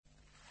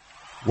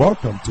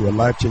Welcome to a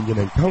life-changing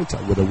encounter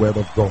with the Word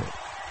of God,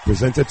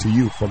 presented to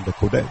you from the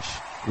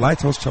Kodesh,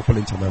 Lighthouse Chapel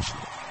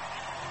International.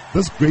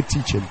 This great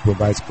teaching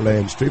provides clear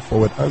and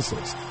straightforward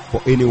answers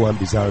for anyone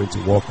desiring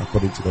to walk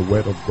according to the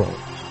Word of God.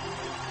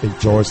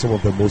 Enjoy some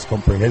of the most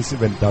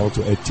comprehensive and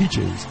down-to-earth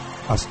teachings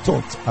as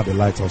taught at the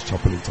Lighthouse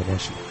Chapel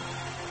International.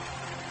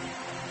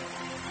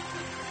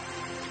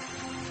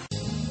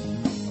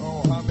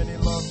 Oh, how many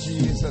love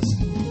Jesus?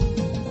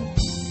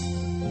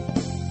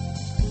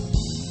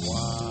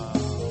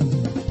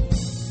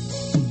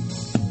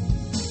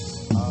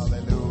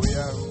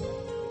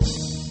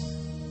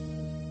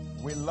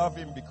 Love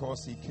him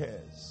because he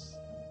cares.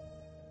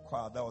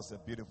 Choir, that was a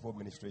beautiful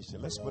ministration.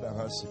 Let's put our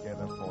hands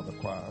together for the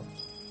choir.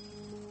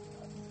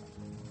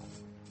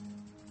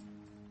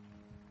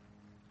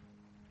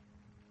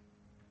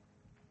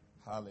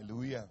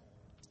 Hallelujah.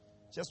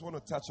 Just want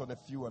to touch on a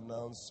few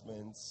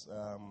announcements.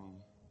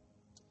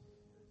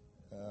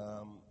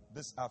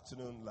 This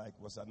afternoon, like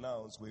was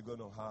announced, we're going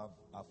to have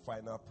a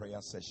final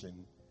prayer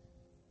session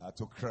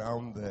to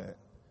crown the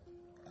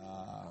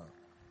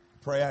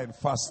prayer and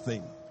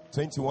fasting.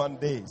 21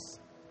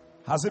 days.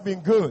 Has it been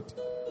good?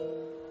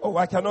 Oh,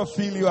 I cannot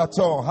feel you at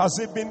all. Has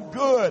it been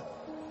good?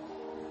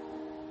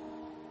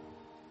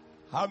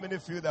 How many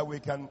feel that we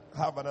can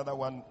have another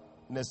one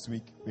next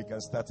week? We can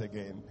start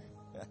again.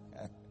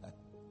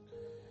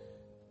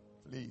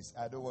 Please,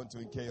 I don't want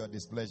to incur your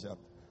displeasure.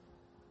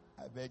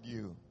 I beg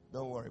you,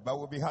 don't worry. But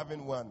we'll be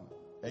having one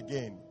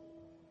again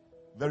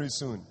very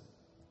soon.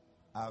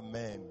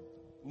 Amen.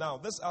 Now,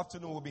 this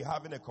afternoon we'll be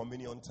having a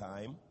communion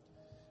time.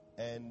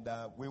 And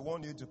we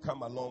want you to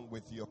come along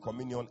with your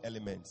communion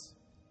elements.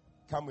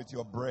 Come with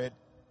your bread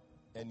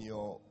and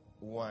your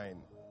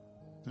wine.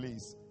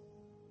 Please,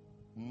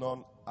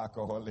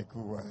 non-alcoholic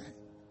wine.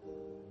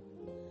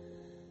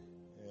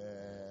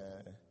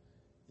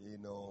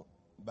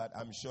 But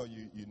I'm sure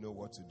you know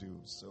what to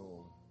do.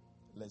 So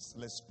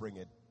let's bring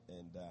it.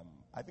 And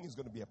I think it's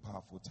going to be a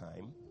powerful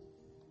time.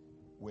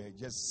 We're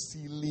just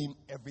sealing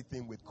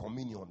everything with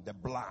communion, the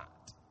blood.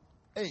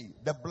 Hey,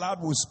 the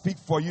blood will speak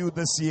for you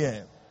this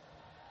year.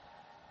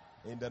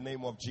 In the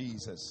name of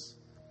Jesus.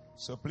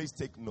 So please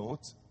take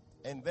note.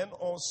 And then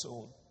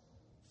also,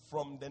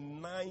 from the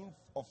 9th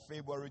of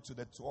February to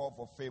the 12th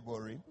of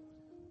February,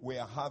 we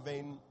are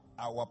having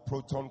our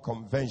Proton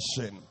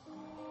Convention.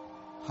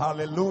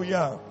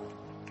 Hallelujah.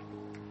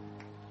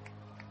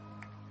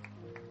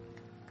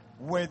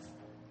 With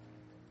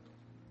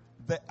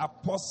the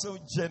Apostle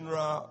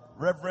General,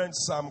 Reverend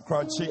Sam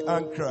Crunchy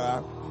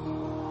Ankara,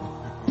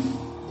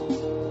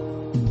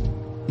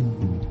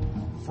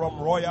 from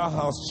Royal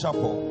House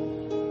Chapel.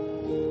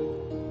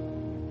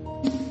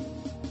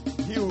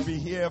 He will be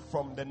here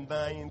from the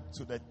 9th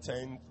to the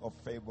 10th of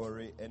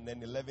February, and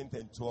then 11th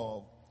and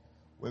 12th,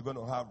 we're going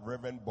to have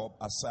Reverend Bob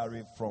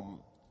Asari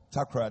from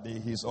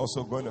Takrady. He's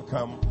also going to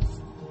come.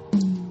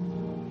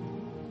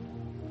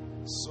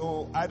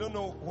 So I don't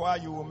know why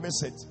you will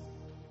miss it,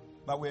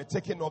 but we're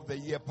taking off the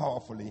year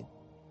powerfully.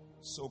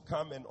 So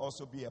come and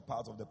also be a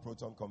part of the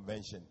Proton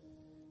Convention,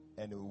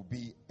 and it will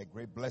be a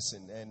great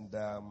blessing. And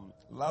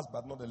last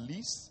but not the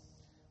least,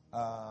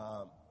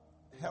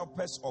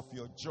 Helpers of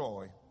Your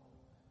Joy,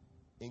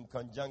 in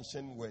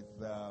conjunction with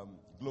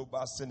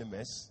Global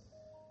Cinemas,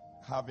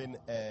 having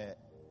a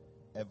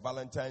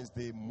Valentine's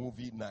Day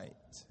movie night.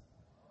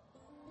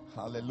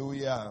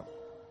 Hallelujah.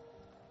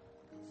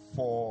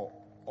 For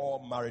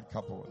all married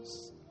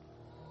couples.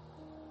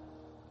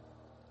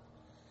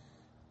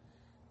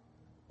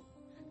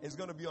 It's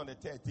going to be on the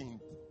 13th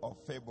of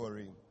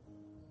February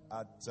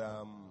at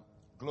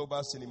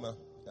Global Cinema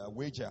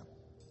Wager.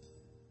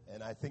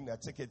 And I think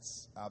that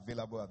tickets are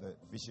available at the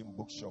Vision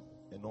Bookshop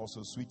and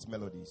also Sweet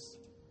Melodies.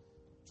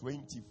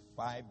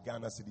 25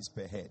 Ghana cedis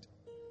per head.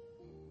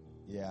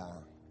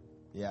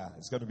 Yeah,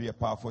 it's going to be a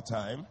powerful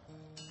time.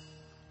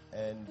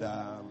 And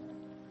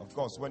of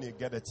course, when you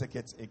get a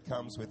ticket, it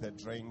comes with a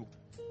drink,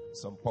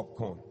 some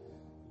popcorn.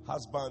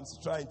 Husbands,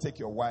 try and take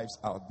your wives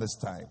out this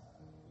time.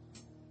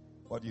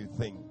 What do you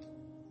think?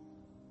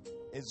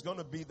 It's going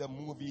to be the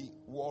movie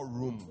War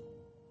Room.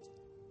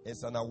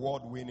 It's an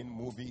award-winning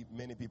movie.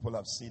 Many people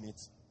have seen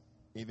it,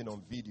 even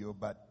on video,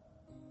 but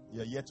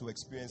you're yet to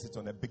experience it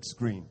on a big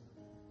screen.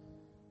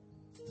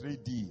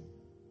 3D.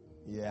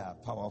 Yeah,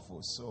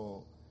 powerful.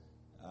 So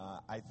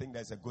I think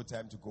there's a good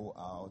time to go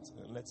out.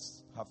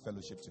 Let's have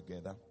fellowship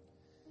together.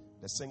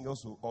 The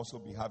singles will also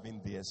be having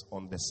theirs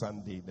on the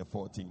Sunday, the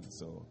 14th.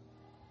 So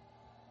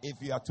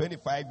if you are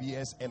 25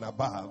 years and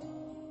above,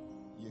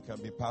 you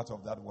can be part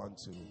of that one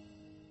too.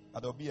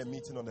 But there'll be a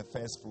meeting on the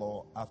first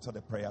floor after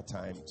the prayer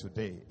time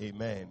today.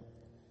 Amen.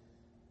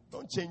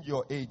 Don't change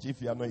your age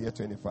if you are not yet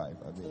 25.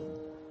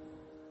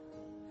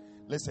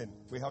 Listen,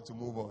 we have to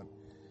move on.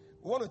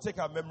 We want to take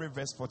our memory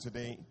verse for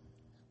today.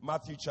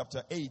 Matthew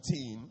chapter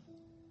 18,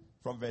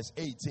 from verse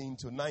 18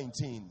 to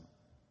 19.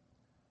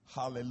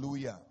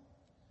 Hallelujah.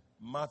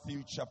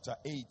 Matthew chapter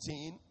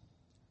 18,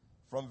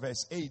 from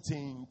verse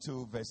 18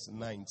 to verse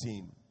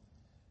 19.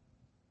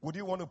 Would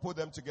you want to put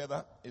them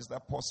together? Is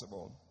that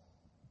possible?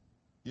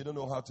 You don't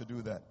know how to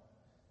do that.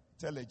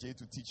 Tell AJ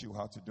to teach you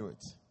how to do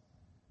it.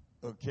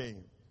 Okay.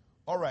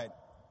 All right.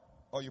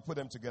 Or you put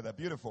them together.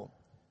 Beautiful.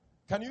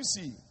 Can you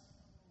see?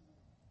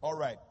 All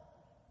right.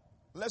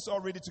 Let's all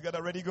read it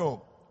together. Ready,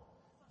 go.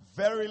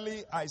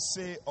 Verily I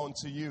say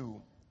unto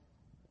you,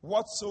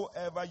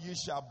 whatsoever ye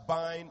shall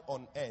bind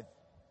on earth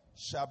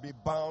shall be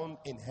bound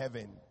in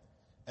heaven,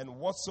 and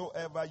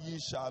whatsoever ye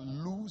shall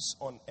loose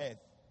on earth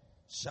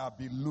shall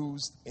be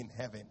loosed in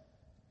heaven.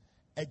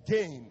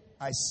 Again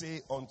I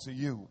say unto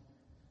you,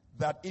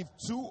 that if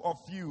two of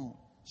you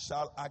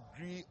shall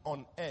agree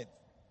on earth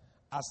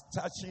as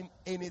touching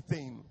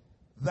anything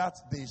that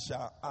they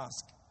shall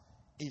ask,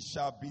 it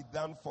shall be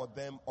done for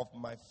them of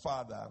my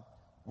Father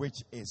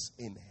which is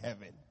in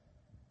heaven.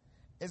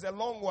 It's a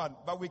long one,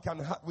 but we can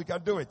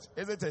do it,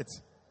 isn't it?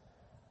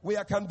 We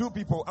are can do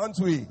people, aren't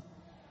we?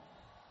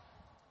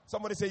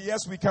 Somebody say,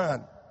 yes, we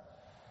can.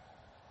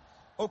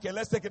 Okay,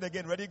 let's take it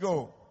again. Ready,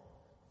 go.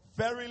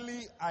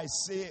 Verily I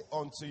say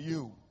unto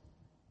you,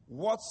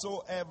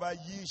 whatsoever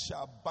ye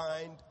shall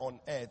bind on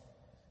earth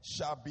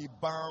shall be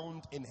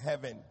bound in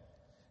heaven,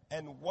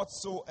 and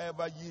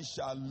whatsoever ye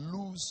shall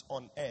loose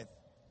on earth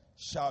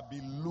shall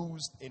be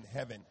loosed in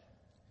heaven.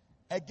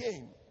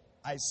 Again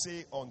I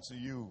say unto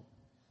you,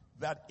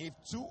 that if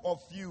two of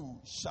you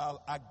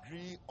shall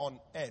agree on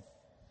earth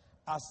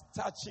as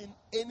touching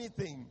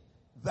anything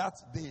that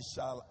they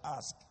shall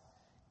ask,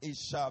 it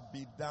shall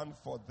be done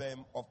for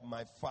them of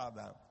my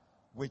Father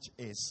which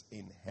is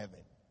in heaven.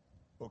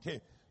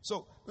 Okay,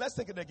 so let's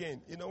take it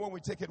again. You know, when we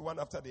take it one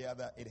after the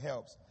other, it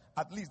helps.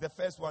 At least the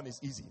first one is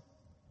easy.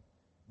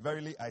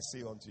 Verily I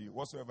say unto you,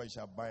 whatsoever you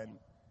shall bind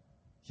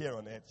here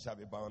on earth shall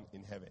be bound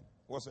in heaven.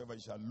 Whatsoever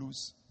you shall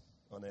loose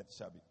on earth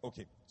shall be.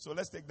 Okay, so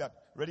let's take that.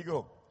 Ready,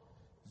 go.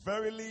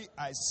 Verily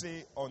I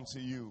say unto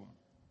you,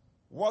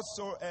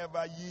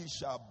 whatsoever ye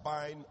shall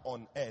bind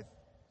on earth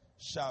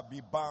shall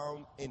be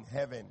bound in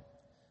heaven,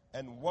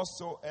 and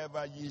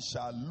whatsoever ye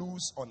shall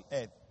loose on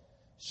earth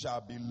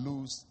shall be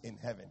loosed in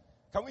heaven.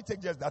 Can we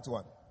take just that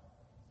one?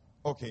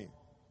 Okay,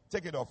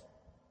 take it off.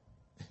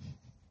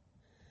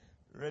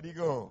 Ready,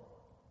 go.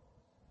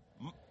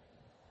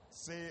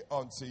 Say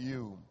unto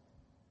you,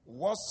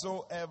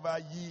 whatsoever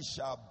ye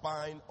shall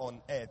bind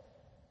on earth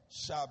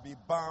shall be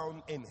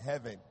bound in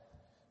heaven,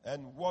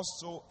 and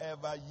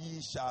whatsoever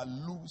ye shall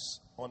loose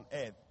on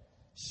earth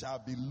shall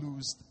be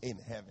loosed in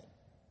heaven.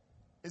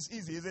 It's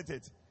easy, isn't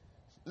it?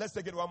 Let's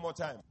take it one more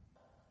time.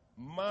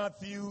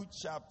 Matthew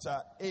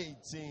chapter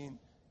 18,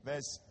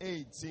 verse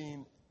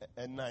 18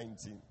 and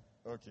 19.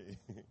 Okay.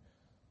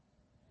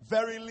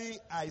 Verily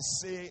I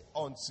say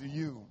unto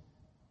you,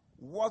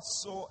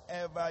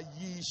 whatsoever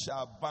ye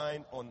shall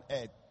bind on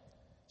earth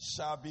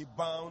shall be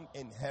bound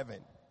in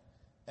heaven,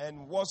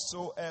 and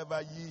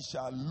whatsoever ye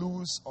shall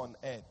loose on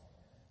earth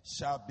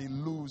shall be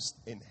loosed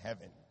in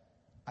heaven.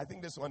 I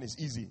think this one is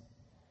easy.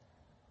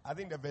 I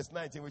think the verse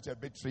 19, which is a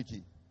bit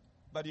tricky,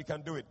 but you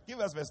can do it. Give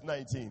us verse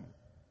 19.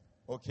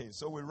 Okay,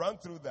 so we run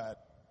through that.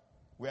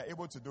 We are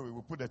able to do it.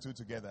 We put the two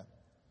together.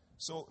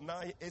 So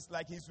now it's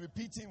like he's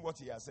repeating what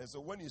he has said. So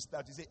when you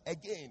start, you say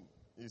again.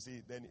 You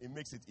see, then it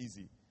makes it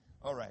easy.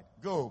 All right,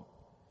 go.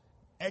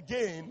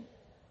 Again,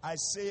 I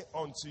say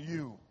unto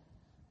you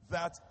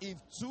that if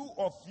two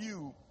of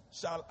you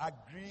shall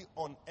agree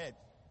on earth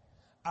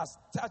as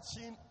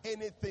touching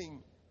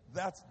anything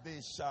that they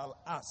shall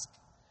ask,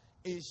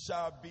 it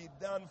shall be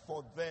done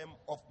for them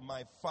of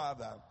my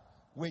Father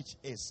which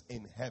is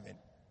in heaven.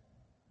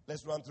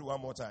 Let's run through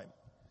one more time.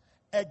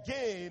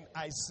 Again,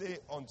 I say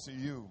unto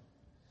you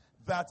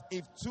that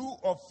if two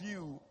of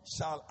you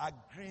shall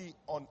agree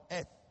on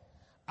earth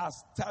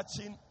as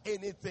touching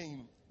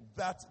anything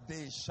that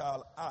they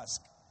shall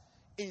ask,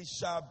 it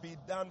shall be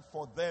done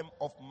for them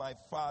of my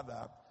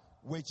Father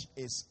which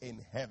is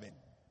in heaven.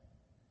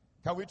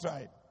 Can we try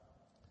it?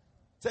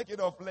 Take it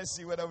off. Let's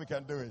see whether we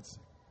can do it.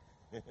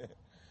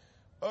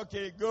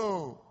 Okay,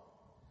 go.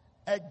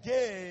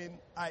 Again,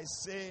 I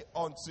say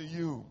unto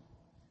you,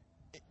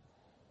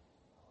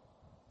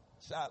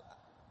 shall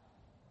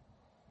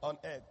on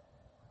earth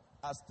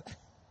as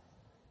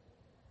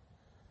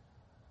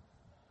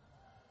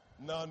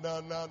no.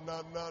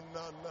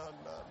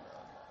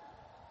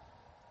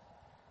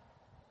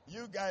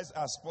 You guys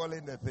are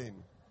spoiling the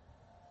thing.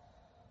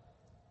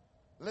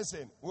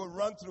 Listen, we'll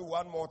run through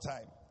one more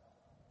time.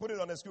 Put it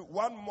on the screen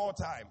one more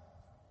time.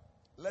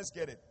 Let's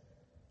get it.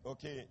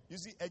 Okay. You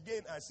see,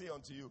 again I say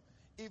unto you,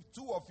 if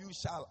two of you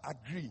shall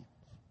agree,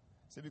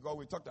 see, because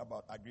we talked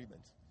about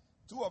agreement.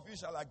 Two of you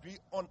shall agree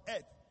on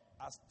earth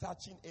as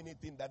touching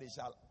anything that they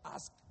shall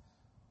ask,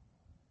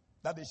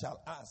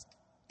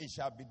 it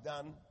shall be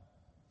done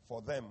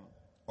for them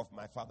of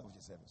my Father which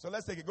is in heaven. So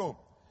let's take it, go.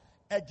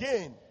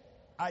 Again,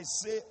 I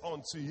say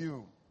unto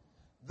you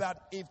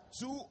that if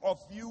two of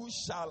you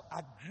shall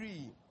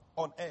agree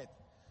on earth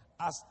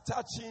as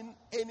touching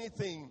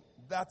anything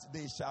that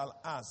they shall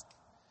ask,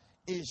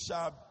 it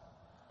shall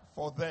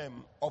for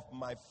them of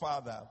my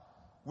Father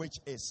which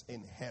is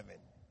in heaven.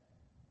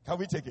 Can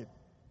we take it?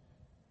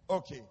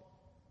 Okay.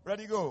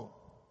 Ready, go.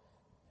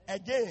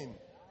 Again,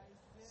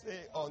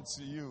 say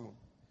unto you,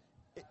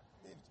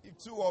 if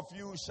two of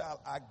you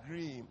shall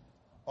agree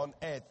on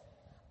earth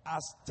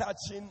as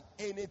touching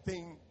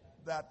anything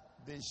that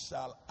they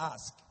shall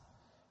ask,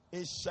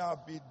 it shall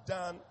be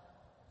done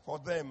for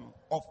them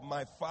of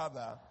my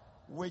Father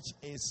which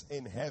is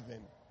in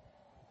heaven.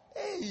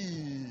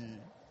 Hey!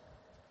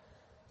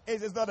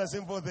 It is not a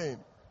simple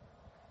thing.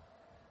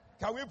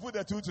 Can we put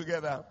the two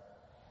together?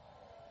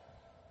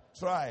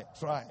 Try.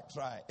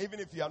 Even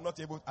if you are not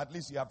able, at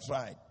least you have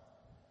tried.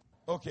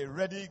 Okay,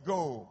 ready,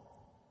 go.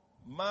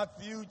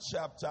 Matthew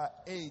chapter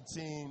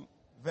 18,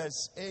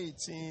 verse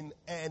 18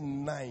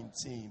 and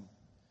 19.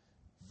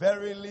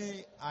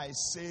 Verily I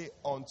say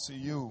unto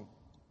you,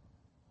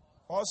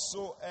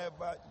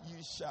 whatsoever you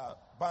shall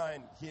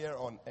bind here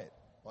on earth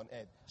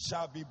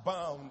shall be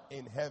bound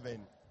in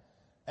heaven,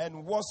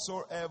 and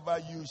whatsoever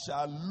you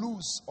shall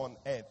loose on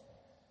earth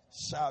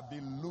shall be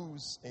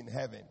loose in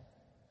heaven.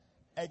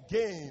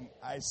 Again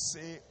I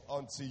say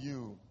unto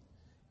you,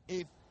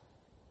 if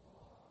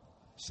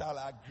shall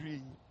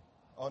agree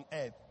on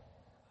earth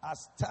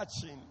as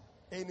touching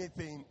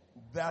anything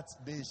that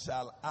they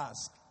shall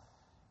ask,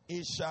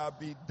 it shall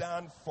be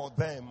done for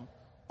them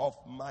of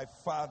my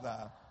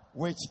Father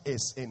which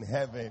is in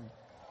heaven.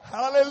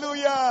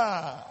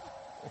 Hallelujah!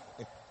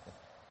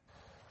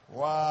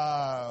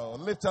 Wow.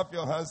 Lift up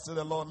your hands to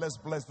the Lord. Let's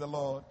bless the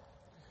Lord.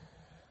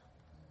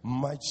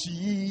 My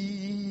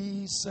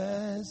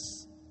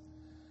Jesus,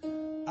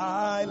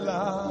 I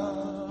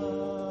love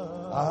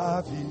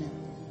you.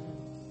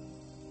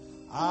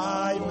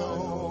 I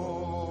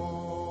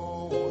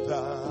know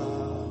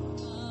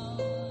that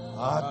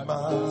at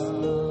my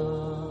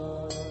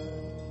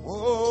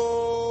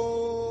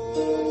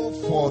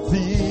for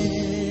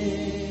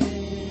thee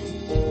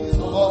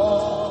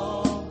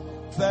all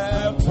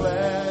the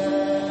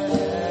pleasures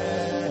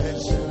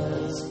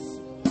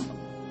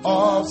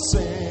of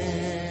sin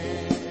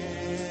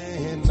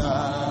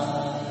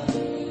I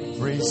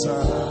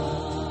resign.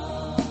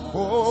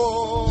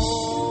 Oh,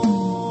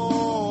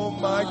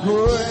 my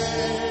gracious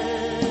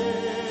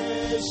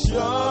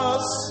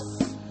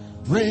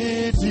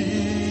Redeemer,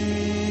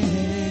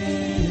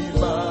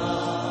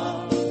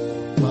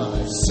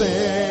 my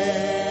Savior.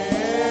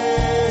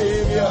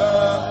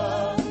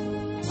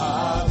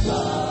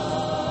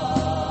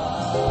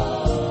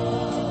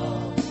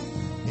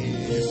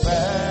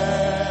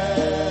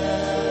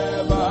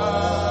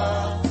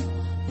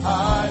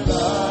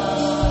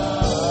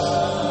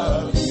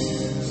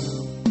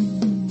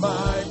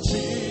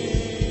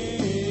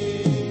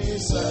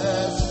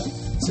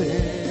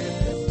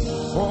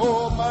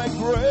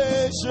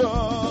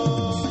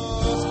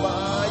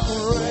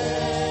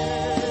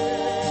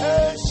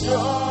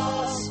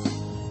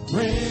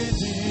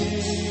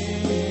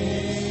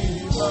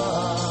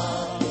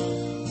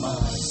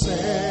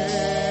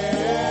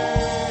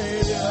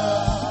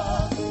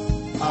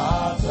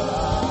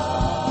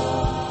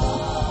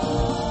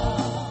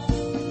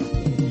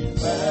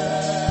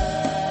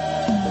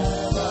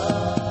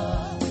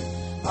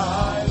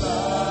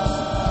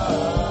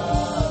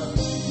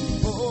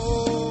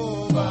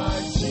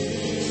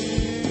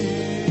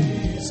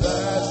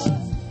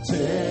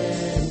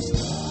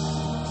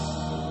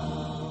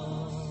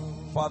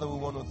 Father, we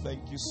want to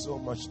thank you so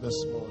much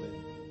this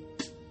morning.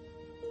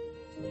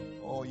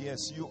 Oh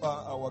yes, you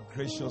are our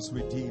gracious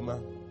Redeemer.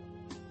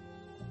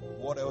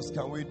 What else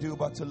can we do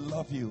but to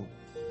love you?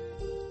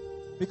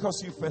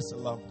 Because you first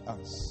loved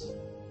us.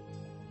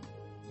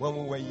 When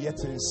we were yet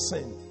in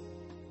sin,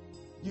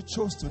 you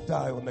chose to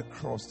die on the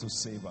cross to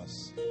save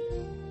us.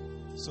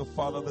 So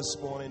Father, this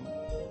morning,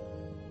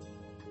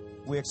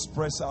 we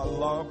express our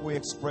love, we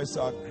express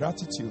our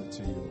gratitude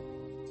to you.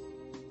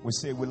 We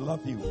say we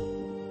love you.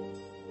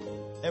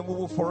 And we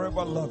will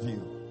forever love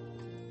you.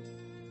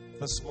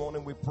 This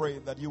morning we pray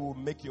that you will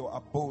make your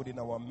abode in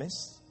our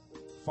midst.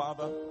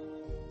 Father,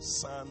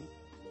 Son,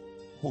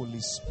 Holy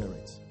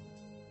Spirit.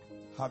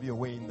 Have your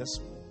way in this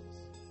place.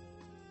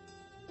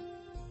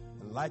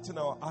 Enlighten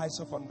our eyes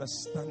of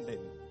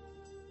understanding.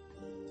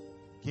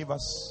 Give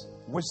us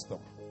wisdom,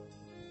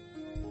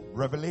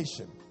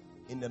 revelation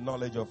in the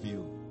knowledge of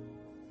you.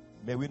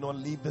 May we not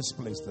leave this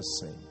place the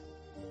same.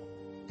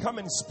 Come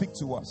and speak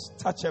to us.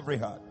 Touch every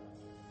heart.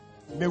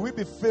 May we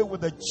be filled with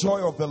the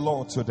joy of the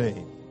Lord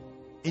today.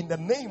 In the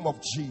name of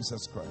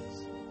Jesus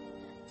Christ.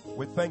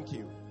 We thank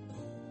you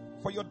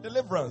for your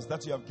deliverance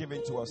that you have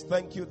given to us.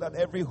 Thank you that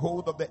every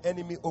hold of the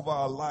enemy over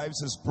our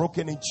lives is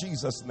broken in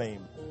Jesus'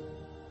 name.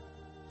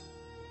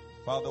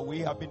 Father, we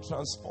have been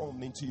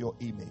transformed into your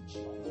image.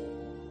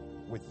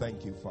 We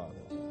thank you, Father.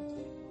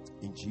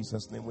 In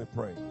Jesus' name we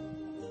pray.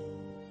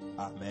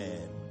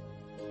 Amen.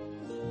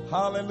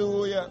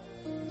 Hallelujah.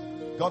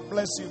 God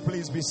bless you.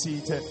 Please be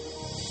seated.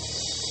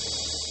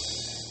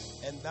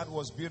 And that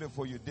was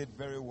beautiful. You did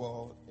very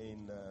well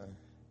in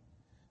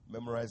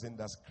memorizing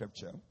that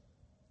scripture.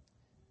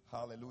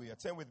 Hallelujah.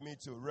 Turn with me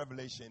to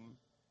Revelation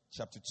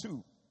chapter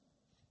 2.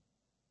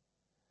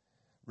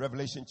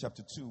 Revelation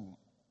chapter 2.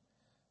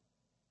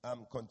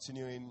 I'm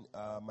continuing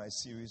my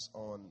series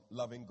on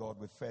loving God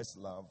with first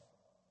love.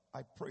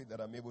 I pray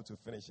that I'm able to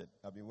finish it.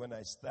 I mean, when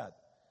I start,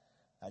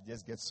 I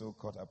just get so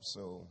caught up.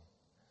 So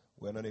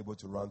we're not able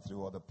to run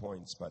through all the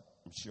points, but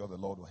I'm sure the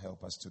Lord will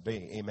help us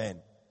today.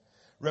 Amen.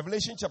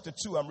 Revelation chapter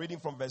 2, I'm reading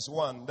from verse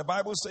 1. The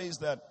Bible says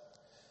that,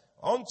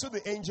 unto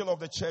the angel of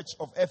the church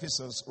of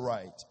Ephesus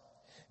write,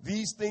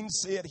 these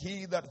things said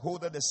he that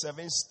holdeth the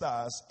 7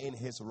 stars in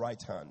his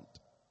right hand,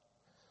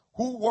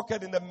 who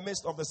walketh in the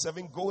midst of the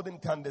 7 golden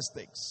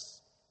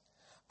candlesticks.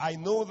 I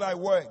know thy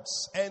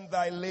works and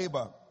thy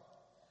labor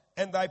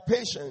and thy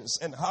patience,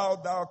 and how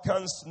thou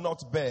canst not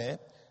bear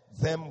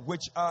them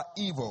which are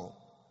evil.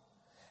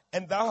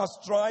 And thou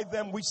hast tried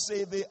them which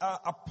say they are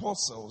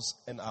apostles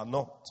and are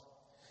not,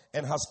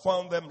 and hast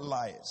found them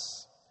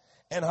liars,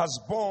 and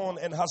hast borne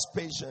and hast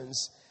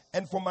patience,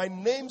 and for my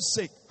name's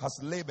sake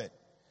hast labored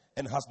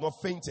and hast not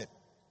fainted.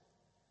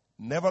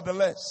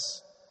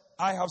 Nevertheless,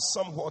 I have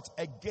somewhat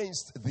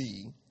against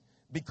thee,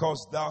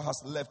 because thou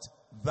hast left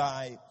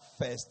thy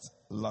first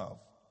love.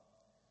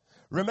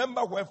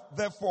 Remember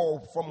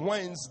therefore from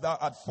whence thou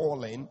art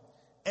fallen,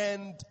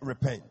 and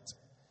repent,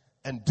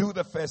 and do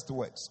the first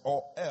works,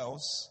 or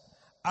else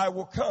I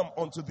will come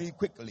unto thee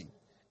quickly,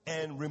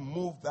 and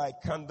remove thy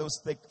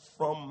candlestick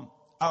from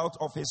out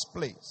of his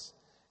place,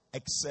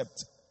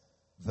 except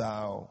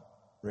thou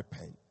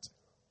repent.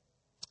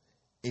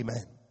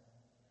 Amen.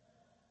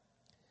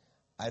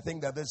 I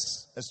think that this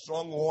is a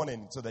strong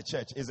warning to the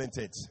church, isn't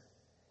it?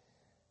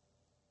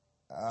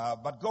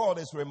 But God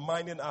is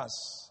reminding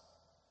us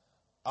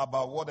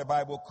about what the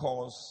Bible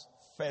calls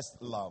first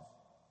love.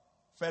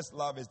 First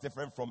love is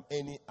different from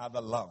any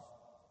other love.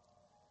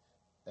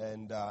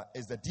 And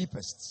is the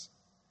deepest,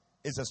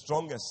 is the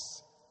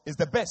strongest, is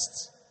the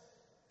best.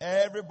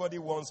 Everybody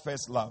wants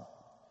first love.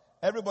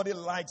 Everybody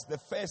likes the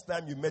first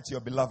time you met your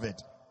beloved.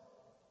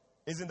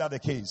 Isn't that the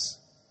case?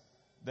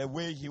 The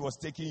way he was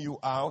taking you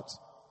out,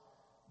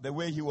 the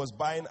way he was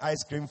buying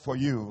ice cream for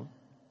you.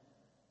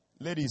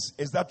 Ladies,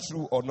 is that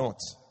true or not?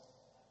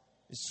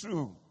 It's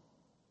true.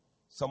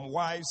 Some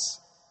wives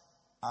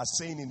are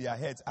saying in their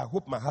heads, I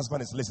hope my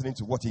husband is listening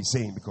to what he's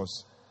saying,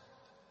 because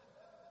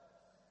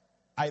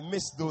I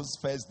miss those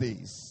first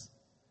days.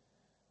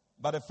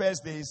 But the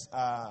first days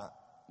are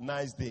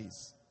nice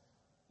days.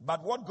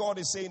 But what God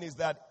is saying is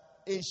that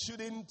it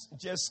shouldn't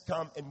just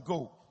come and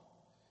go.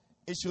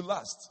 It should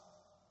last.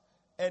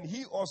 And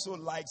he also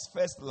likes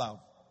first love.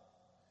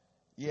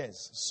 Yes.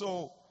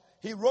 So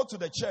he wrote to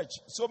the church.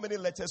 So many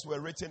letters were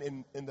written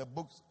in the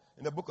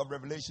book of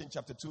Revelation,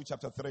 chapter 2,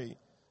 chapter 3,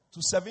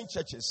 to 7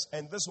 churches.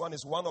 And this one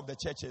is one of the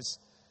churches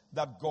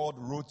that God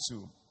wrote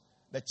to,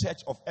 the church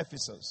of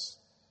Ephesus.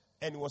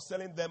 And he was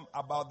telling them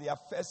about their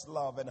first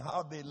love and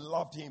how they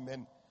loved him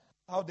and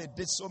how they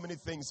did so many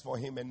things for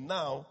him. And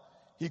now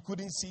he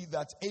couldn't see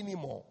that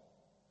anymore.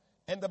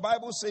 And the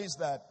Bible says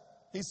that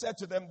he said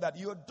to them that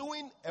you're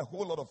doing a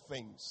whole lot of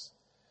things.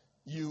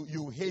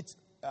 You hate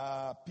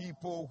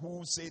people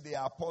who say they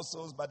are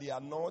apostles, but they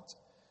are not.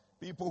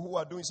 People who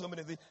are doing so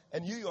many things.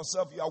 And you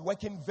yourself, you are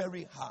working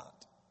very hard.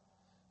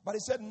 But he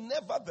said,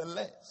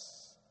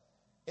 nevertheless.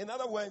 In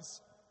other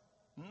words,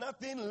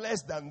 nothing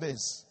less than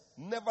this.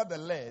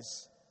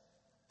 Nevertheless,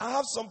 I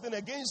have something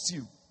against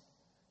you.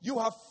 You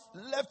have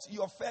left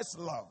your first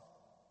love.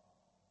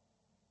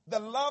 The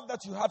love that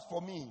you had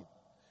for me.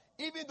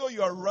 Even though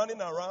you are running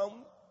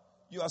around,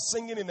 you are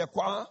singing in a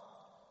choir,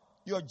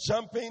 you are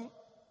jumping,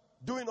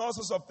 doing all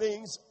sorts of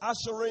things,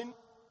 ushering,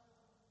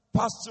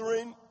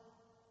 pastoring,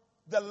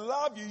 the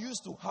love you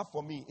used to have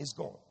for me is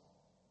gone.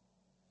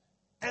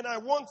 And I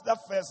want that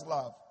first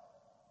love.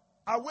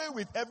 Away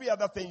with every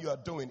other thing you are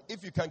doing.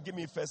 If you can give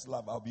me first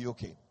love, I'll be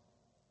okay.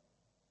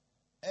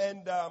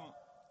 And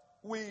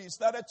we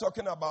started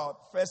talking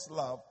about first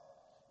love.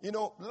 You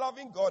know,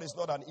 loving God is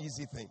not an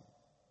easy thing.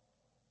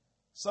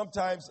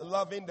 Sometimes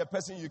loving the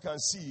person you can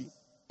see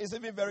is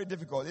even very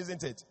difficult,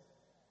 isn't it?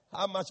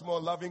 How much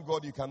more loving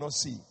God you cannot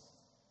see.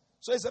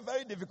 So it's a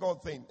very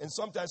difficult thing. And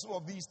sometimes some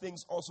of these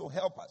things also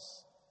help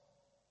us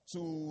to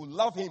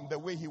love him the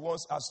way he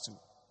wants us to.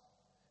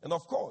 And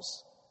of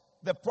course,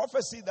 the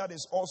prophecy that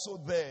is also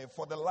there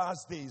for the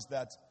last days,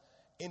 that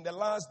in the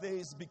last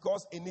days,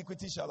 because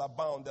iniquity shall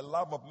abound, the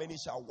love of many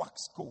shall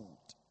wax cold.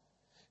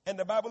 And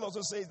the Bible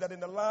also says that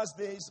in the last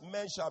days,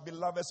 men shall be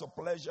lovers of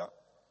pleasure,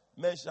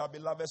 men shall be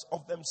lovers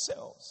of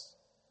themselves.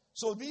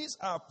 So these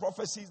are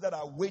prophecies that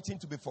are waiting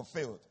to be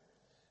fulfilled.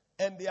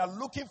 And they are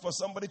looking for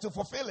somebody to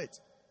fulfill it.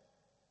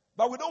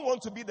 But we don't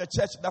want to be the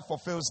church that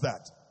fulfills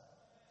that.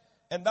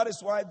 And that is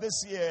why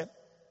this year,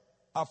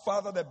 our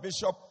father, the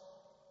bishop,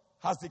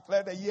 has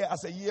declared a year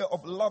as a year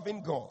of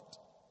loving God.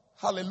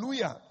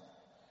 Hallelujah.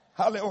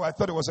 Hallelujah. Oh, I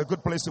thought it was a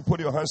good place to put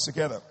your hands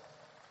together.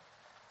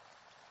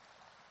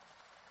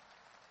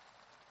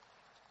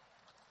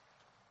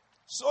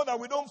 So that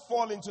we don't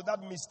fall into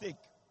that mistake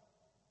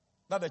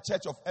that the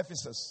church of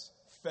Ephesus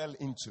fell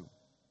into.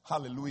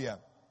 Hallelujah.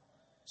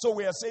 So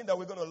we are saying that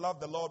we're going to love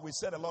the Lord. We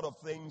said a lot of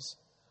things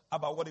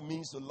about what it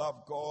means to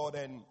love God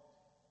and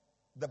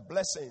the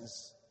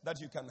blessings that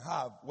you can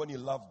have when you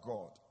love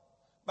God.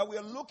 But we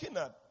are looking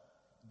at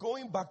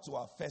going back to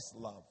our first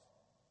love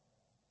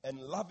and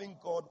loving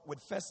God with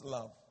first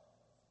love.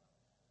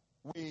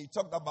 We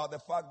talked about the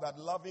fact that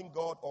loving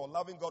God or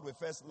loving God with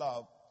first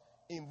love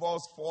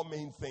involves four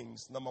main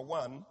things. Number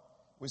one,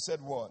 we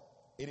said what?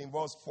 It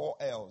involves 4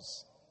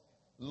 L's.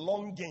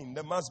 Longing.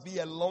 There must be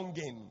a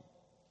longing.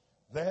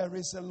 There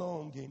is a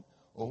longing.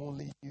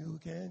 Only you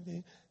can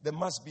be. There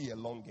must be a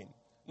longing.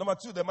 Number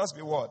 2, there must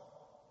be what?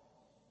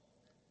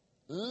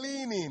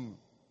 Leaning.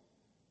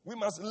 We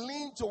must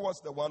lean towards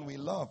the one we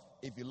love.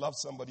 If you love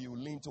somebody, you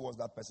lean towards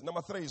that person.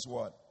 Number 3 is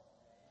what?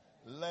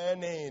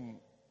 Learning.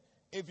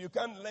 If you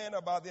can't learn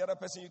about the other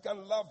person, you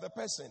can't love the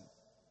person.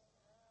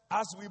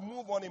 As we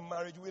move on in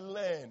marriage, we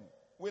learn.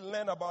 We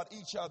learn about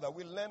each other.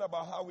 We learn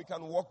about how we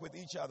can walk with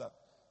each other.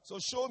 So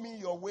show me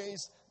your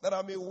ways that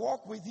I may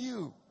walk with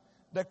you.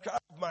 The cry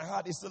of my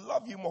heart is to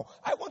love you more.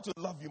 I want to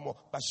love you more,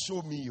 but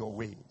show me your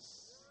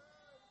ways.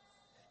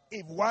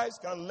 If wives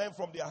can learn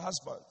from their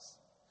husbands,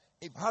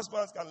 if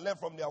husbands can learn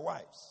from their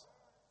wives.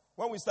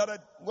 When we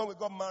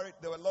got married,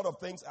 there were a lot of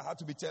things I had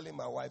to be telling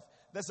my wife.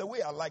 There's a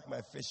way I like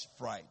my fish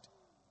fried.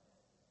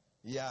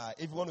 Yeah,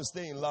 if you want to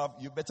stay in love,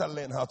 you better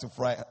learn how to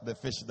fry the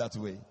fish that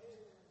way.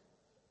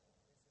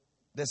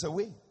 There's a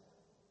way.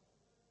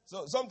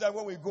 So sometimes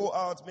when we go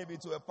out, maybe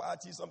to a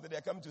party, something,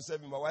 they come to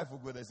serve me, my wife will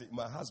go there and say,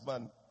 my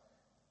husband,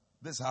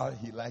 this is how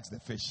he likes the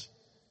fish.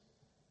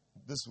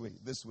 This way,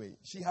 this way.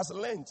 She has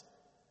learned,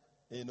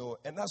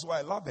 and that's why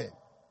I love her.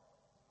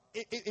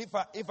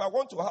 If I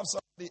want to have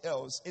somebody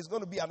else, it's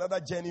going to be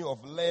another journey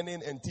of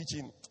learning and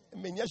teaching. I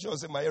mean, yes, you'll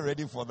say, am I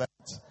ready for that?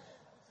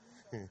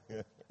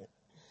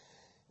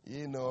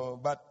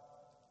 But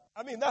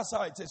I mean, that's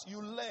how it is.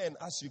 You learn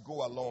as you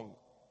go along.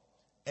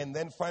 And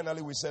then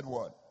finally we said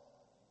what?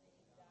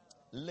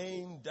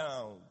 Laying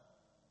down,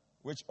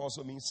 which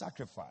also means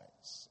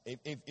sacrifice.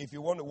 If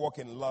you want to walk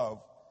in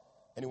love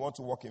and you want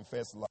to walk in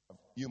first love,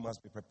 you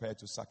must be prepared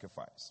to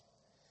sacrifice.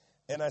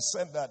 And I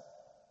said that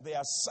there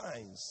are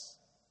signs.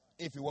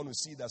 If you want to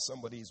see that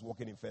somebody is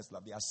walking in first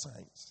love, there are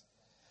signs.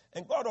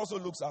 And God also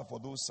looks out for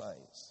those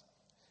signs.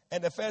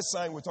 And the first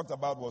sign we talked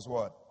about was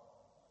what?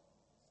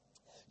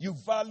 You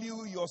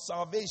value your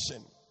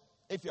salvation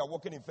if you are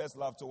walking in first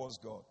love towards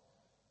God.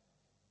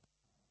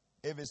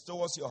 If it's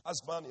towards your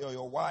husband or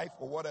your wife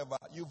or whatever,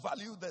 you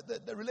value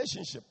the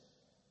relationship.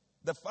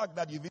 The fact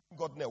that you've even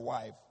gotten a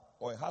wife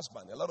or a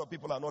husband, a lot of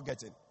people are not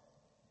getting.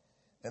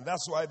 And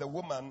that's why the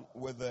woman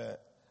with the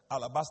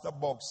alabaster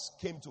box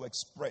came to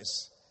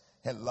express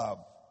her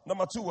love.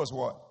 Number 2 was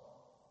what?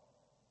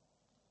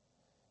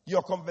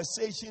 Your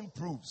conversation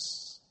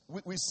proves.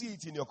 We see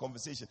it in your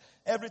conversation.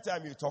 Every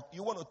time you talk,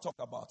 you want to talk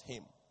about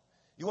him.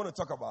 You want to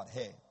talk about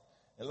her.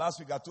 And last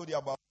week I told you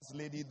about this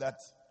lady that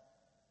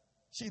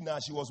she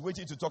was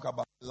waiting to talk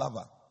about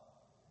lover.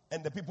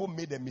 And the people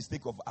made the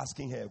mistake of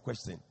asking her a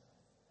question.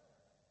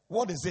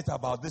 What is it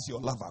about this your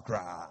lover?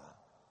 Cry.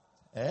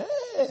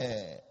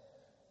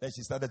 Then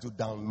she started to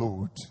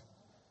download.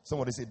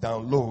 Somebody say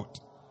download.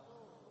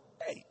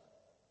 Hey.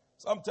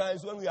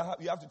 Sometimes when you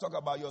have to talk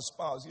about your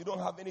spouse, you don't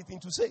have anything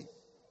to say.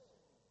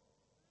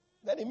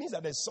 Then it means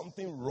that there's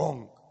something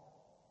wrong.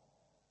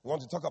 You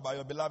want to talk about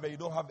your beloved, you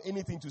don't have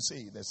anything to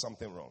say, there's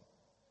something wrong.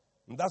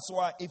 And that's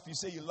why if you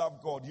say you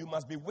love God, you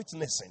must be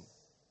witnessing.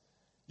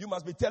 You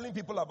must be telling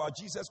people about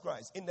Jesus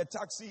Christ. In the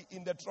taxi,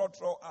 in the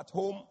trotro, at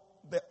home,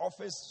 the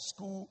office,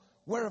 school,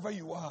 wherever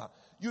you are.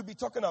 You'll be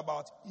talking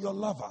about your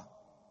lover.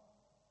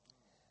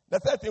 The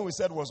third thing we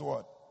said was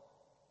what?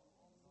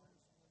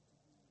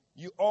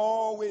 You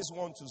always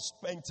want to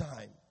spend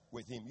time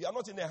with him. You are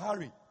not in a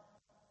hurry.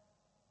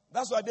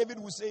 That's why David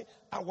would say,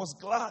 I was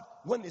glad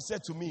when they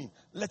said to me,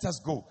 let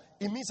us go.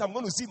 It means I'm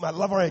going to see my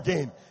lover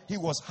again. He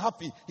was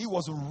happy. He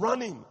was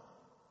running.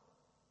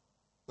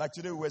 Like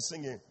today we were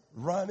singing,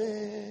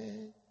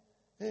 running,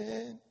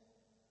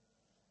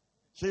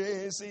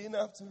 chasing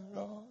after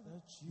all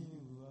that you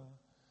are.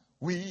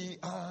 We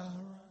are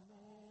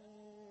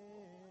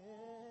running,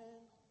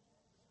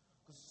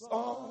 'cause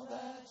all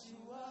that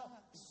you are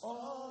is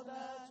all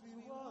that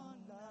we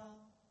want now.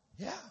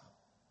 Yeah.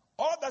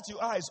 All that you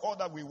are is all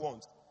that we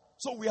want.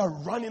 So we are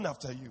running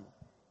after you.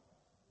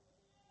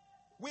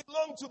 We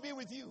long to be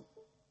with you.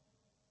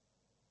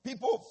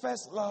 People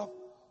first love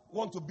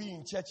want to be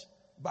in church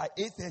by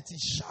 8:30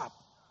 sharp.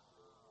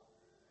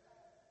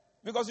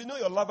 Because you know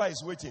your lover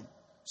is waiting.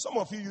 Some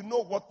of you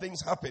know what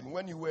things happened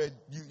when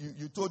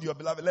you told your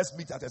beloved, let's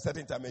meet at a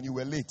certain time, and you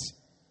were late.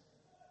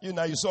 You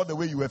saw the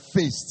way you were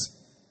faced.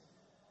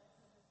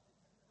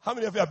 How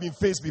many of you have been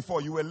faced before?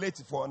 You were late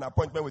for an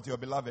appointment with your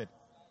beloved.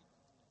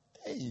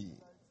 Hey.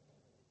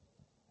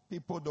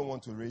 People don't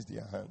want to raise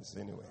their hands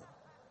anyway.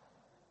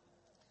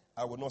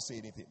 I will not say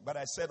anything. But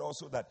I said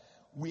also that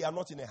we are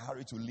not in a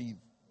hurry to leave.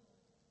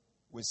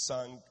 We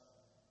sang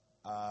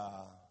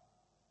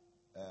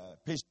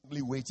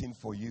patiently waiting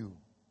for you.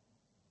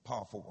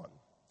 Powerful one.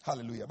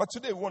 Hallelujah. But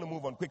today we want to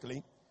move on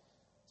quickly.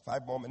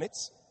 5 more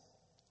minutes.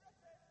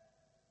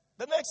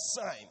 The next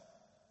sign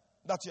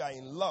that you are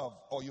in love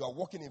or you are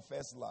walking in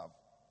first love.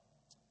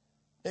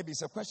 Maybe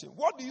it's a question.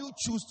 What do you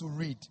choose to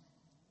read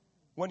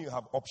when you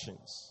have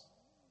options?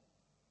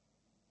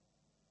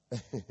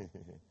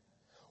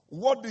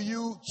 What do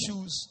you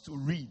choose to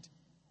read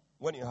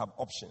when you have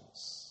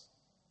options?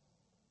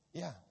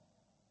 Yeah.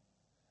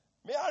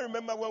 May I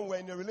remember when we were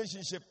in a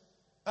relationship,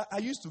 I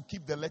used to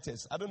keep the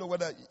letters. I don't know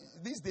whether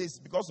these days,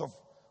 because of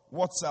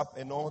WhatsApp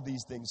and all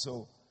these things.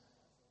 So,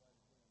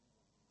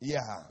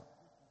 yeah.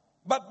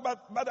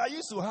 But I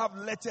used to have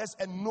letters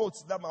and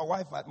notes that my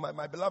wife,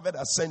 my beloved,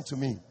 had sent to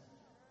me.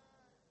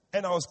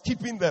 And I was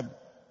keeping them.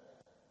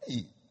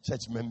 Hey,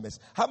 church members.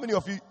 How many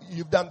of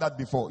you've done that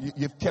before?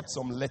 You've kept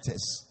some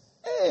letters.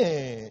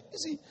 Hey, you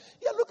see,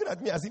 you're looking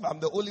at me as if I'm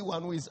the only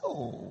one who is,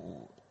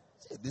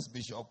 this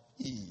bishop.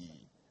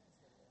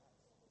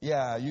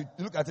 Yeah, you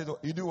look at it,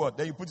 you do what?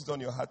 Then you put it on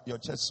your heart, your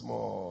chest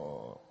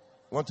small.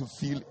 Want to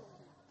feel it.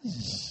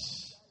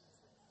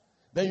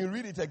 Then you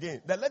read it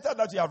again. The letter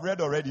that you have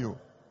read already. You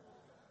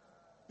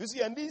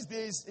see, and these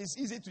days, it's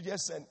easy to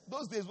just send.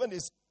 Those days when they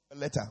send a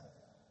letter,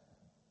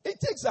 it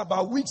takes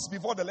about weeks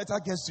before the letter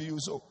gets to you.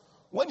 So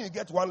when you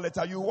get one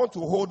letter, you want to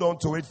hold on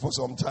to it for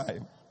some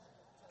time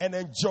and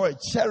enjoy,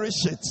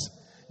 cherish it.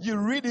 You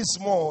read it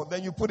small,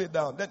 then you put it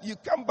down. Then you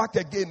come back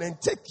again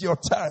and take your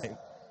time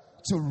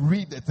to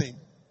read the thing.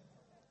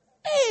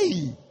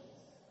 Hey!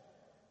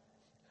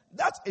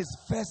 That is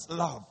first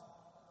love.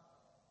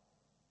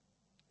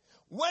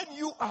 When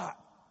you are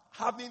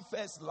having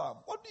first love,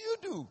 what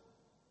do?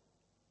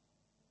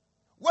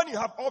 When you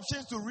have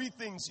options to read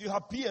things, you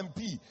have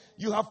PMP,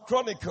 you have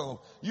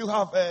Chronicle, you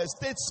have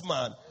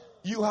Statesman,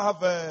 you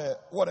have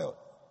what else?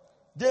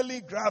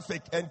 Daily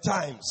Graphic and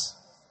Times,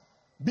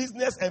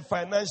 Business and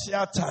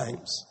Financial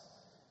Times,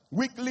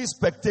 Weekly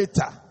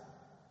Spectator,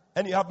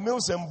 and you have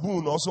Mills and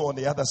Boone also on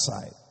the other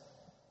side.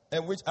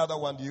 And which other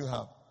one do you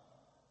have?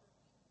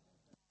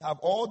 You have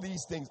all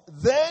these things.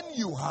 Then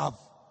you have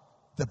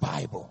the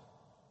Bible.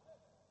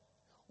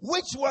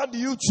 Which one do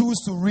you choose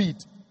to read?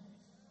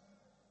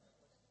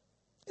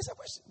 It's a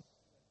question.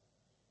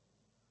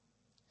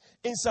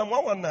 In Psalm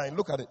 119,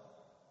 look at it.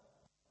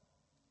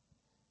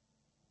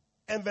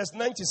 And verse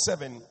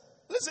 97,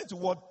 listen to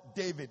what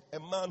David, a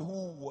man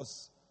who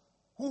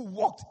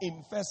walked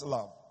in first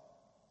love.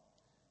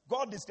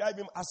 God described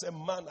him as a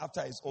man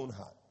after his own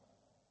heart.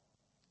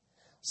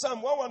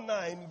 Psalm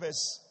 119,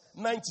 verse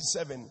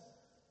 97.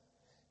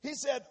 He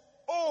said,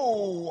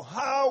 "Oh,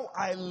 how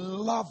I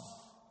love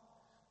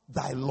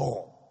thy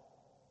law.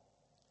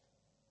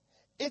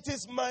 It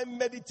is my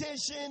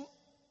meditation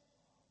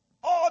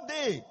all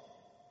day."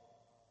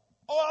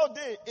 All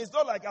day. It's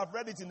not like I've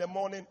read it in the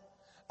morning.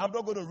 I'm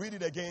not going to read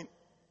it again.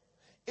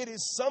 It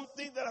is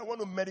something that I want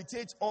to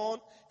meditate on.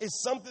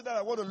 It's something that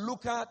I want to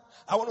look at.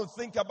 I want to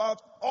think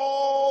about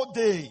all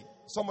day.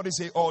 Somebody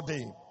say all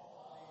day.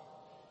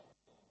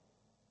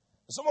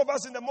 Some of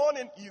us in the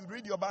morning, you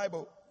read your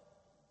Bible.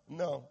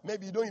 No,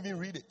 maybe you don't even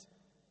read it.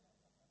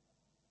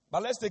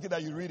 But let's take it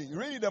that you read it. You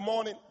read it in the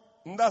morning,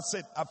 and that's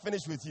it. I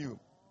finished with you.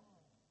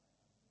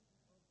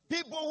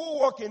 People who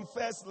walk in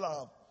first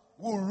love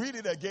will read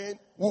it again,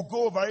 will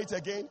go over it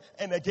again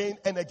and again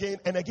and again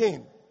and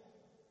again.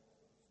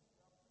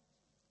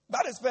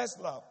 That is first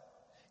love.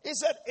 He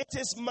said, "It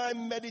is my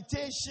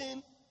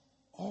meditation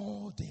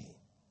all day."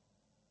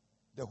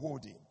 The whole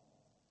day.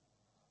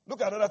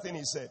 Look at another thing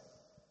he said.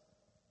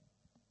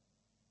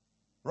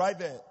 Right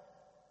there.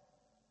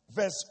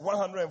 Verse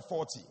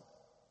 140.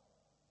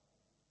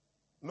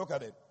 Look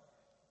at it.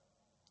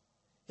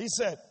 He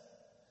said,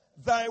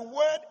 "Thy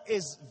word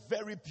is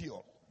very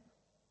pure.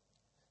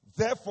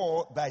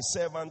 Therefore thy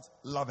servant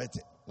loveth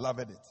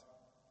it.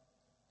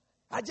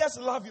 I just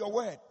love your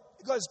word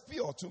because it's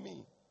pure to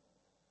me.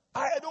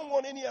 I don't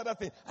want any other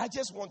thing. I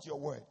just want your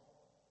word."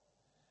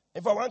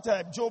 In fact, one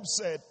time Job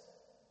said,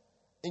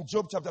 in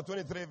Job chapter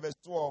 23, verse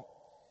 12,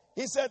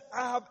 he said,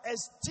 "I have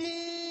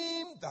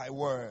esteemed thy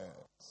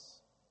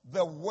words,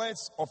 the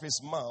words of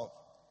his mouth,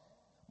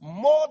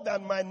 more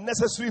than my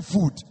necessary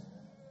food."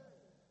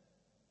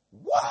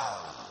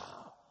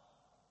 Wow!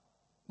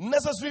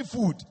 Necessary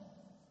food.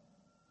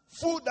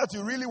 Food that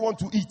you really want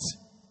to eat.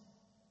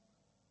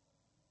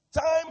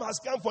 Time has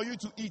come for you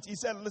to eat. He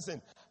said,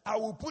 "Listen, I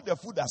will put the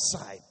food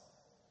aside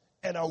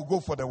and I will go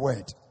for the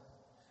word."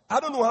 I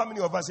don't know how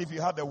many of us, if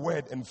you had the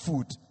word and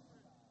food,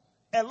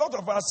 a lot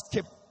of us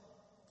skip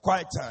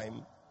quiet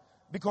time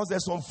because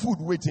there's some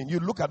food waiting. You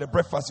look at the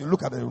breakfast, you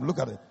look at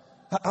it.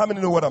 How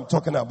many know what I'm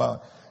talking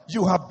about?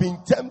 You have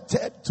been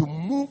tempted to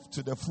move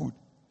to the food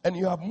and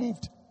you have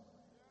moved.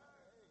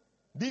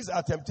 These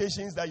are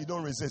temptations that you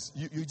don't resist.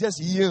 You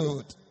just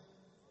yield.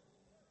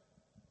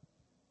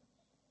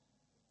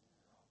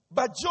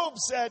 But Job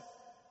said,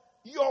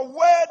 "Your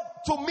word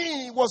to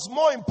me was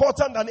more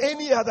important than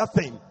any other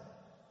thing.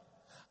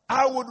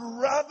 I would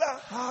rather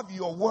have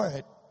your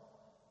word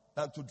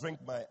than to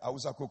drink my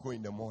Hausa cocoa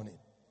in the morning."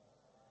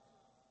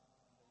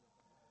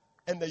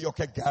 And the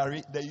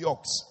yokegari, the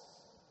yolks.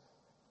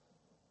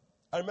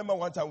 I remember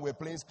one time we were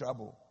playing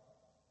Scrabble.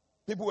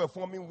 People were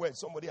forming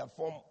words. Somebody had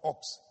formed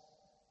ox.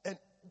 And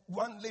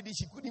one lady,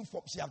 she couldn't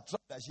form. She had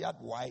tried that. She had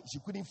Y. She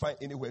couldn't find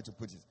anywhere to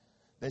put it.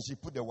 Then she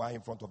put the Y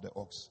in front of the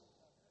ox.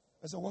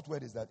 I said, "What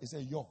word is that?" He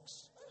said,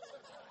 "Yolks."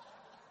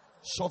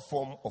 Short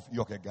form of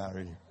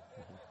yokegari.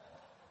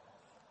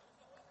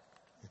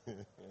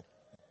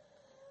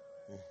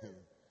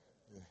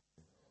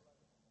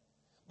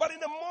 But in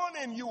the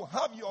morning, you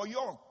have your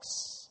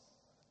yolks.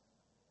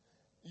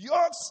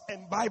 Yolks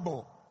and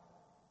Bible.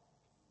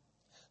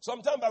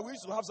 Sometimes we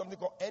used to have something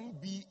called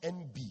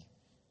NBNB.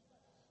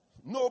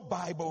 No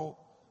Bible,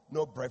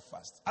 no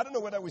breakfast. I don't know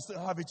whether we still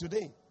have it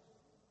today.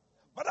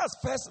 But that's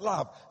first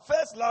love.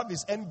 First love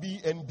is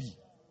NBNB.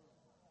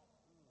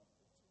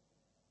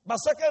 But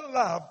second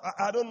love,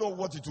 I don't know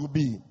what it will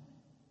be.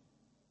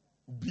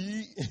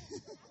 B.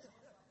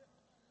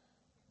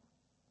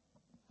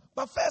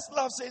 But first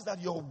love says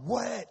that your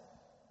word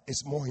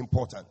is more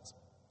important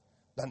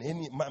than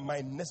any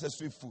my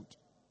necessary food.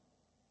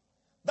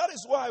 That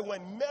is why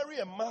when Mary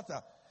and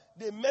Martha,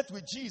 they met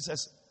with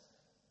Jesus,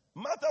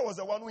 Martha was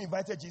the one who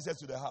invited Jesus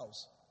to the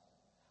house.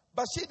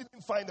 But she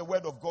didn't find the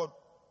word of God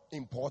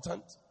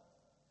important.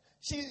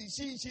 She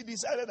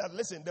decided that,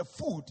 listen, the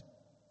food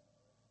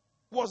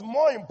was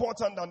more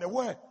important than the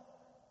word.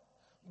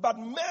 But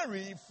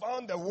Mary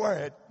found the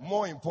word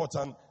more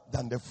important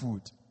than the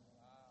food.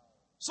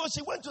 So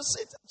she went to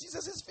sit at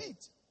Jesus' feet.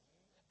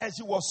 And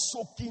she was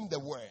soaking the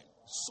word.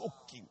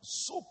 Soaking.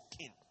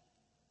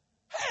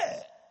 Hey!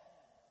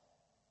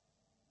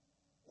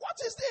 What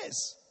is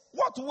this?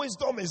 What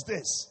wisdom is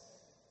this?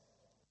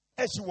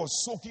 And she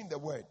was soaking the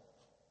word.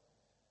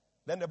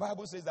 Then the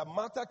Bible says that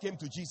Martha came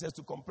to Jesus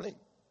to complain.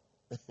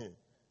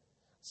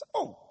 So,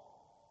 oh,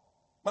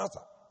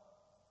 Martha.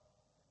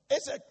 He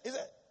said,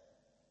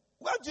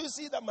 where do you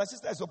see that my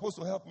sister is supposed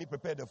to help me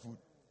prepare the food?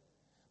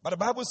 But the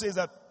Bible says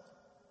that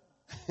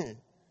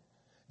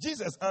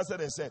Jesus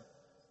answered and said,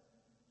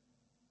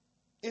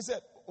 he said,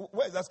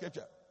 where is that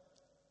scripture?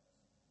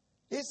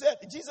 He said,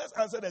 Jesus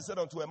answered and said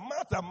unto her,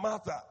 Martha,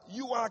 Martha,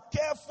 you are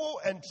careful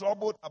and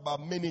troubled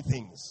about many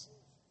things.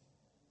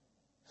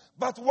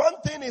 But one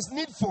thing is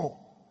needful.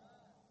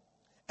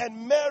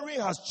 And Mary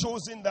has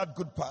chosen that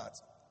good part,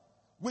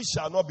 which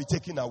shall not be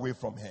taken away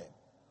from her.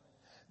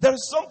 There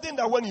is something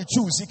that when you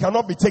choose, it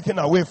cannot be taken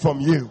away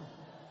from you.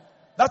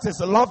 That is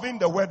loving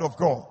the word of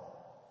God.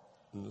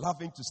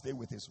 Loving to stay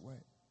with his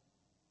word.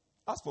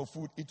 As for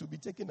food, it will be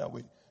taken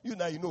away. You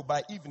know,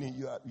 by evening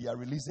you are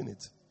releasing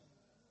it.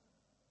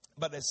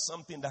 But there's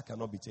something that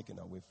cannot be taken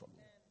away from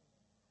you.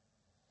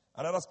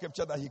 Another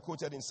scripture that he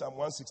quoted in Psalm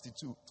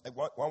 162,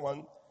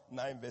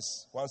 119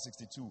 verse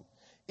 162.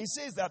 It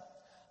says that,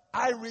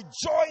 I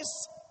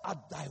rejoice at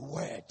thy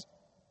word,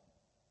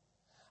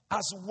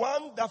 as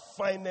one that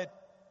findeth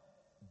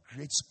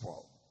great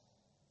spoil.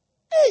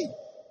 Hey!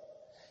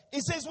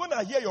 It says, when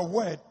I hear your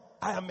word,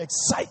 I am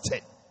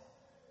excited.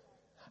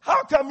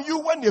 How come you,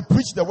 when they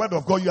preach the word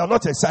of God, you are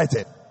not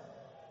excited?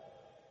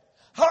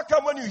 How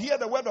come when you hear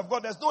the word of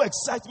God, there's no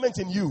excitement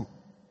in you?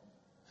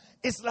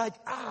 It's like,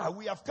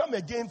 we have come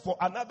again for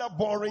another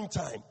boring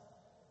time.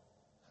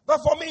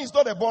 But for me, it's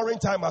not a boring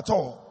time at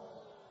all.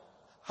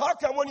 How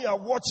come when you are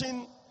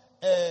watching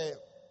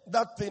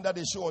that thing that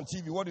they show on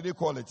TV, what do they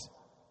call it?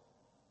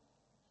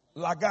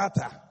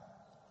 Lagata.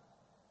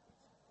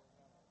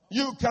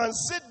 You can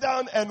sit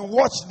down and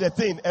watch the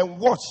thing and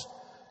watch.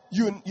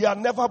 You are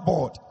never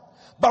bored.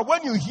 But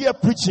when you hear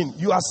preaching,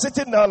 you are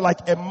sitting down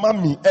like a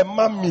mummy,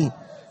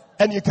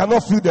 and you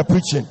cannot feel the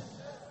preaching.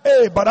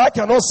 Hey, but I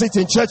cannot sit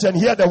in church and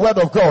hear the word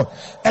of God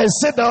and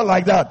sit down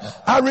like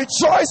that. I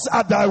rejoice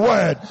at thy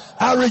word.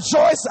 I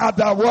rejoice at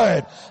thy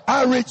word.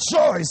 I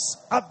rejoice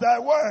at thy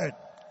word.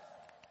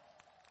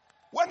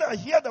 When I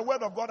hear the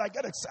word of God, I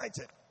get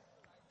excited.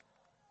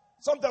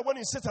 Sometimes when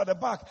you sit at the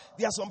back,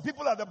 there are some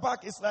people at the back,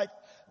 it's like,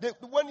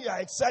 when you are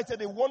excited,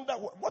 they wonder,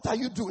 what are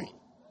you doing?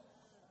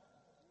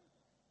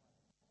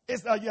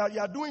 It's like you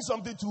are doing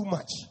something too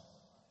much.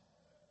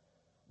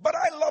 But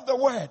I love the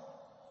word.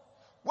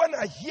 When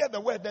I hear the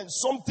word, then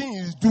something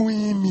is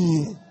doing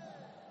me.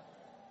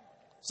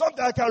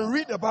 Sometimes I can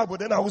read the Bible,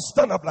 then I will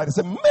stand up like this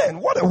and say, man,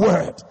 what a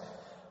word.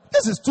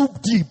 This is too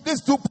deep. This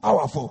is too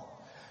powerful.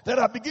 Then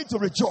I begin to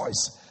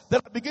rejoice. Then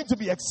I begin to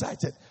be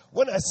excited.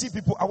 When I see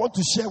people, I want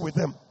to share with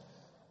them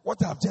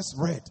what I've just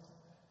read.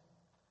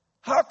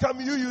 How come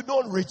you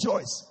don't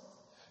rejoice?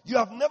 You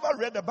have never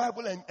read the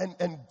Bible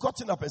and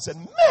gotten up and said,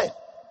 man,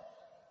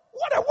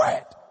 what a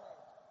word.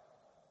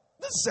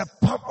 This is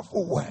a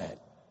powerful word.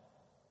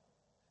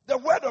 The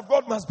word of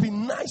God must be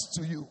nice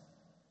to you.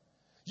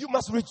 You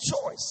must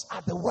rejoice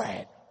at the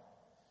word.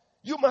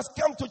 You must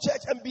come to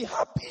church and be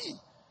happy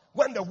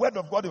when the word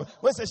of God,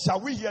 when it says, shall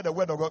we hear the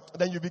word of God?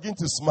 Then you begin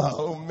to smile.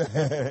 Oh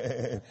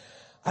man,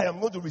 I am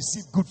going to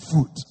receive good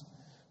food.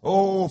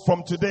 Oh,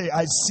 from today,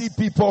 I see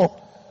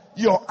people,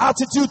 your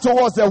attitude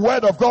towards the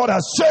word of God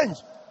has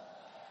changed.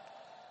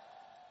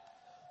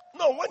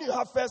 No, when you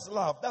have first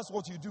love, that's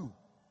what you do.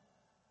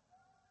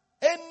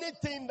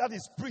 Anything that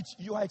is preached,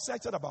 you are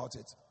excited about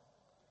it.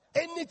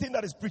 Anything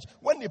that is preached,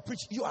 when they preach,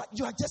 you are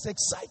just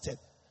excited.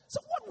 So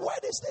what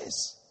word is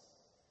this?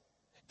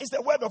 It's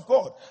the word of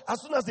God.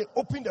 As soon as they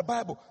open the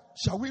Bible,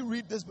 shall we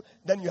read this?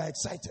 Then you are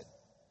excited.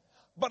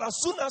 But as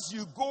soon as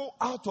you go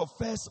out of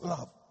first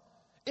love,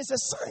 it's a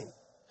sign.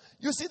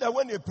 You see that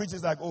when they preach,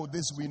 it's like, oh,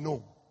 this we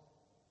know.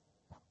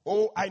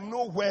 Oh, I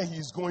know where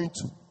he's going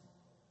to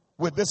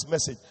with this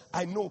message.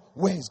 I know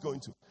where he's going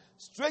to.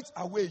 Straight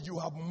away, you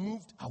have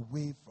moved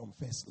away from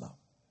first love.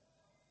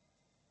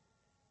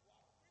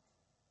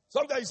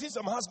 Sometimes you see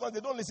some husbands,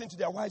 they don't listen to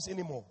their wives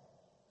anymore.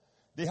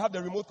 They have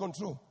the remote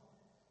control,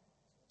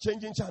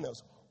 changing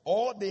channels.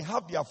 Or they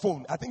have their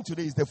phone. I think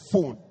today is the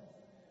phone.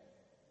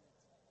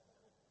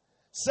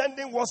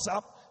 Sending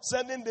WhatsApp,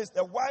 sending this.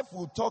 The wife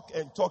will talk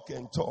and talk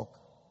and talk.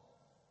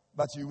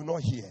 But you will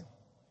not hear.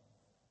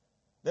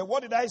 Then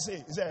what did I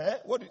say? He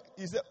said, what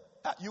is that?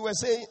 You were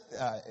saying,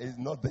 it's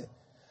not there.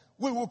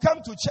 We will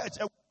come to church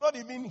and will not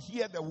even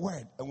hear the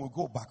word and we'll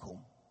go back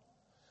home.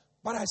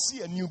 But I see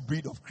a new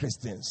breed of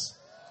Christians.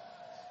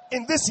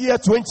 In this year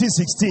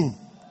 2016,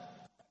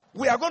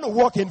 we are going to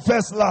walk in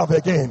first love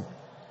again.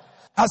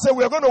 I said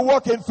we are going to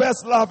walk in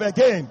first love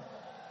again.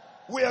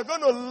 We are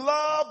going to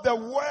love the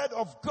word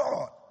of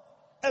God.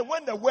 And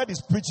when the word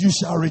is preached, you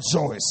shall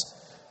rejoice.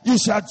 You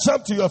shall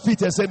jump to your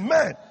feet and say,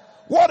 man,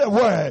 what a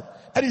word.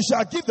 And you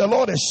shall give the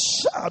Lord a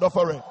shout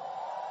offering.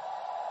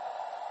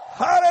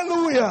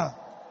 Hallelujah.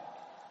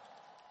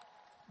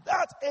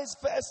 That is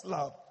first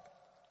love.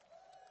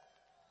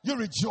 You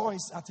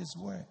rejoice at his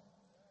word.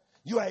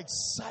 You are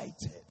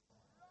excited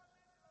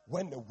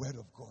when the word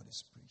of God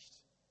is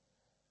preached.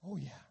 Oh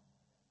yeah.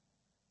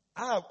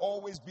 I have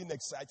always been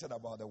excited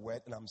about the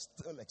word, and I'm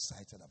still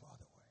excited about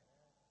the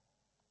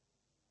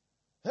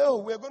word. Oh,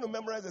 we're going to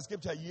memorize the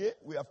scripture. Yeah,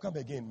 we have come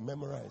again.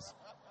 Memorize.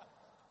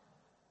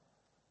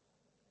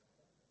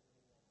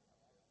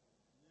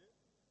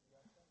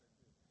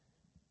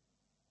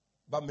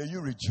 But may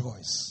you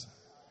rejoice.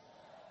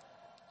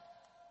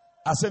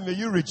 I said, may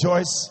you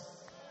rejoice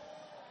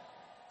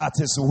at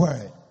his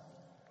word.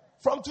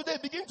 From today,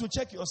 begin to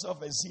check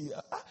yourself and see,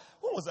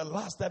 when was the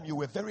last time you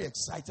were very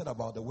excited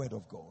about the word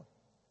of God?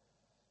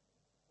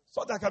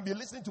 So that I can be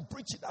listening to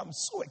preaching. I'm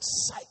so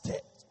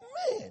excited.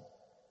 Man.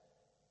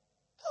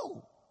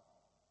 Oh.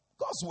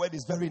 God's word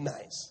is very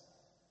nice.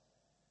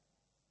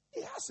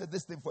 He has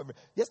this thing for me.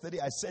 Yesterday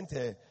I sent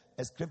a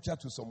scripture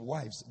to some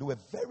wives. They were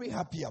very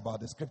happy about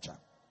the scripture.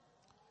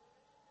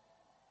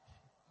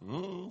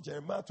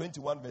 Jeremiah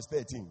 21 verse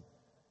 13.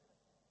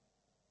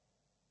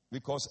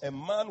 Because a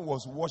man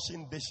was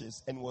washing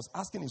dishes and was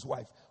asking his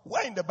wife,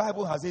 why in the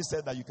Bible has it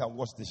said that you can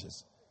wash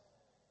dishes?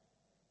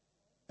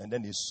 And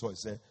then he saw it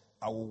said,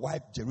 I will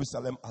wipe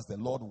Jerusalem as the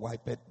Lord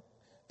wiped it.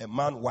 A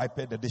man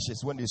wiped the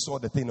dishes. When they saw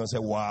the thing, they said,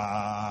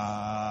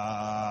 wow.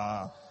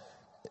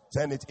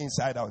 Turn it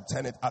inside out,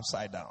 turn it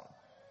upside down.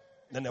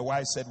 Then the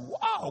wife said,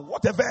 wow,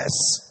 what a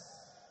verse.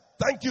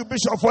 Thank you,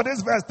 Bishop, for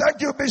this verse.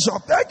 Thank you,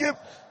 Bishop. Thank you.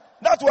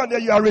 That one there,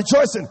 you are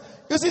rejoicing.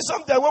 You see,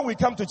 sometimes when we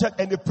come to church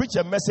and they preach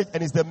a message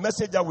and it's the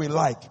message that we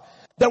like,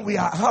 then we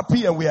are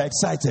happy and we are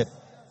excited.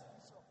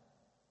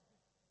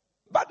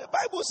 But the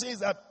Bible says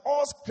that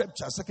all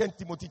scripture, 2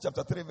 Timothy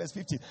chapter 3 verse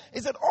 15,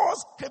 it said all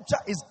scripture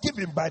is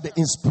given by the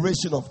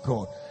inspiration of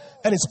God.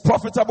 And it's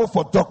profitable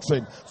for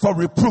doctrine, for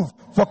reproof,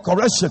 for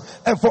correction,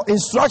 and for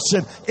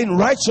instruction in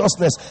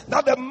righteousness.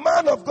 Now the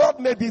man of God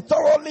may be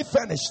thoroughly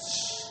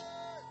furnished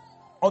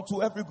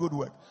unto every good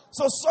work.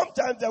 So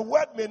sometimes the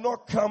word may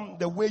not come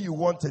the way you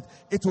want it.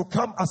 It will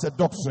come as a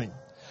doctrine.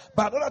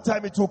 But another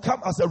time it will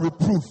come as a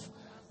reproof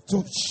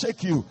to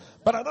shake you.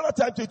 But another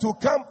time it will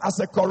come as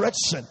a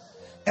correction.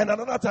 And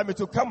another time it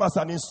will come as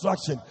an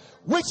instruction.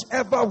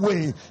 Whichever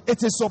way,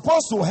 it is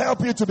supposed to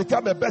help you to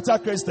become a better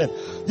Christian.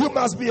 You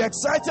must be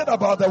excited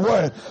about the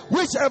word.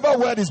 Whichever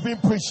word is being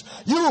preached,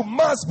 you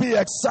must be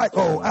excited.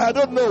 Oh, I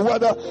don't know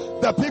whether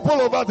the people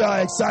over there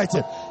are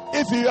excited.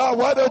 If you are,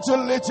 why don't you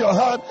lift your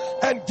hand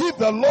and give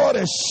the Lord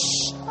a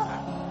shh.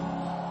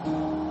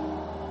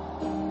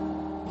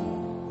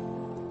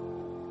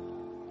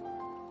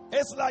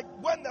 It's like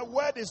when the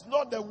word is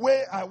not the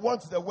way I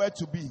want the word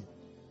to be,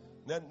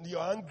 then you're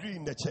angry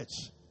in the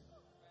church.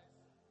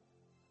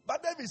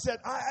 But David said,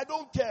 I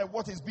don't care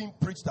what is being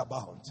preached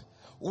about.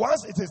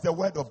 Once it is the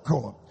word of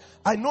God,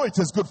 I know it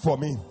is good for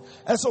me.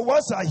 And so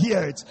once I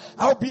hear it,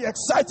 I'll be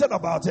excited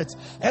about it.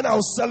 And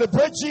I'll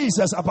celebrate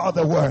Jesus about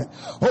the word.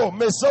 Oh,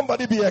 may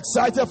somebody be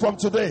excited from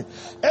today.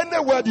 Any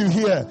word you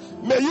hear,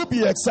 may you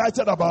be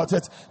excited about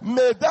it.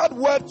 May that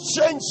word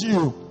change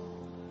you.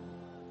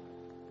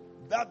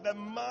 That the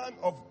man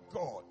of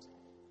God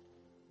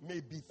may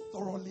be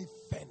thoroughly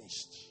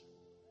furnished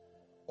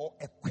or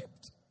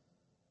equipped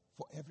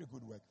for every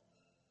good work.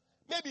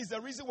 Maybe it's the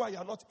reason why you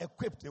are not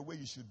equipped the way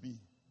you should be.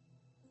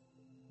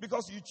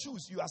 Because you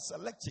choose, you are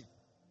selective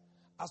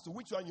as to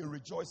which one you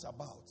rejoice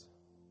about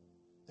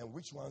and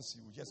which ones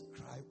you just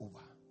cry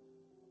over.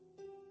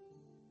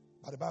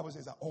 But the Bible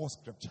says that all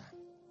scripture,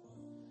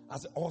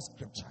 as all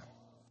scripture,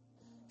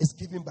 is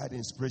given by the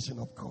inspiration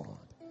of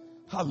God.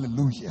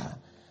 Hallelujah.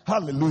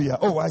 Hallelujah.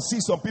 Oh, I see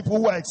some people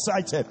who are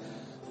excited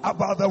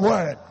about the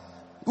word.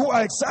 Who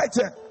are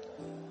excited.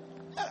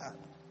 Yeah.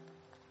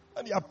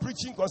 And you are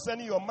preaching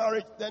concerning your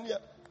marriage. Then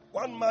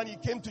one man, he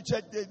came to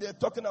church. They're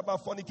talking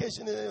about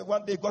fornication.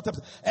 One day got up.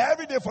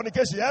 Every day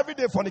fornication. Every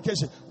day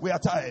fornication. We are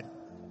tired.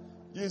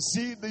 You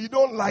see, you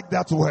don't like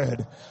that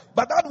word.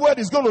 But that word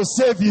is going to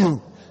save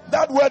you.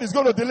 That word is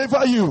going to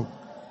deliver you.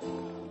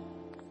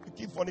 You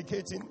keep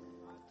fornicating.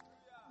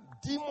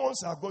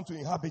 Demons are going to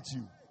inhabit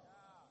you.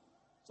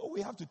 So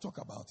we have to talk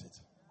about it.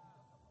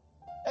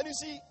 And you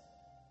see,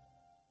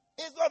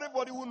 It's not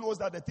everybody who knows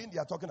that the thing they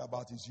are talking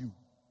about is you.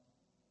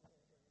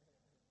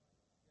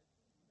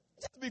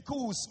 Just be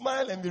cool,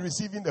 smile, and be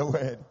receiving the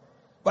word.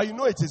 But you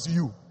know it is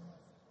you.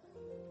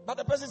 But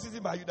the person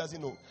sitting by you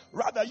doesn't know.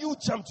 Rather, you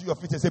jump to your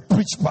feet and say,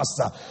 preach,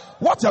 pastor.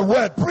 What a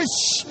word.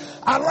 Preach.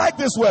 I like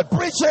this word.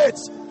 Preach it.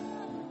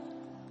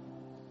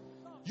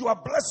 You are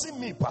blessing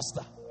me,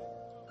 pastor.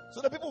 So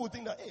the people will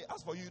think that, hey,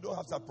 as for you, you don't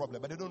have that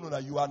problem. But they don't know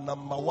that you are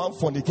number one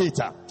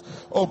fornicator.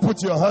 Oh,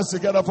 put your hands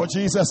together for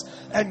Jesus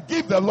and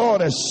give the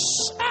Lord a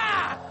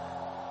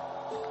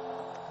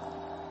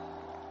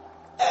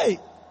Hey,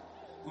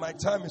 my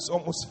time is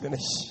almost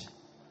finished.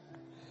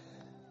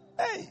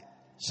 Hey,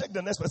 check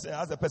the next person and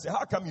ask the person,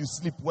 how come you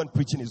sleep when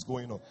preaching is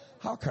going on?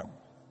 How come?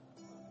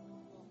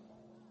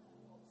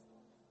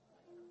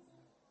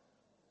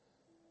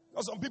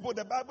 For some people,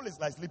 the Bible is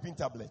like sleeping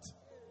tablet.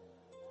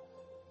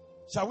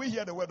 Shall we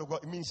hear the word of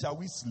God? It means, shall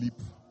we sleep?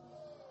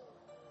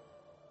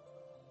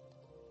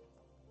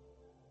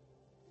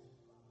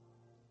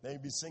 Then you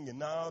be singing,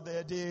 now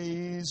the day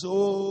is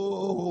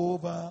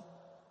over.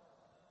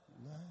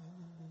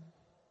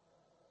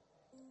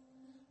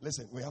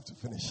 Listen, we have to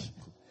finish.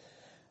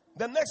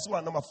 The next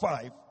one, number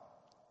 5,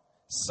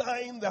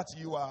 sign that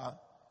you are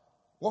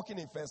walking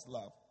in first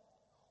love.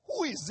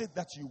 Who is it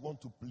that you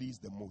want to please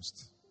the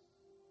most?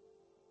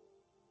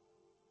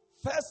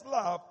 First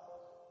love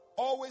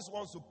always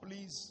wants to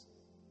please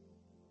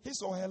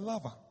his or her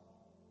lover.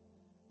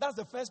 That's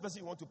the first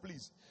person you want to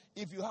please.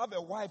 If you have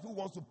a wife who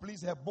wants to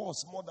please her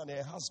boss more than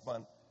her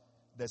husband,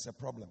 there's a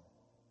problem.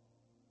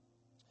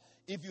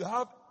 If you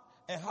have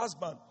a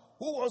husband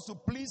who wants to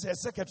please her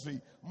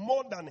secretary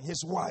more than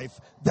his wife,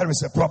 there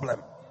is a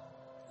problem.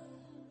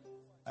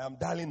 I am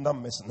dialing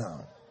numbers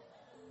now.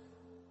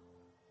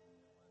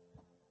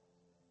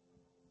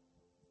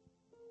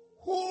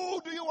 Who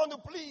do you want to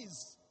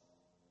please?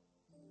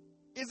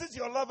 Is it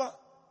your lover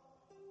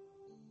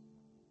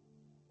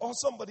or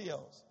somebody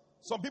else?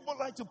 Some people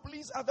like to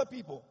please other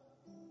people.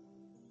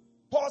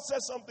 Paul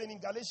says something in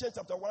Galatians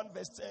chapter 1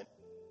 verse 10.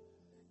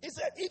 He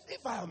said,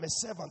 if I am a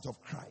servant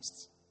of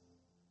Christ,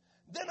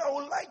 then I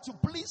would like to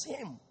please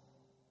him.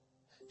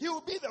 He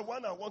will be the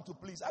one I want to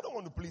please. I don't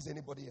want to please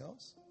anybody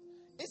else.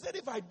 He said,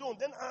 if I don't,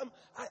 then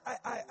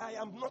I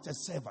am not a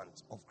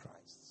servant of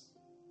Christ.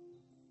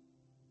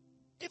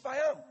 If I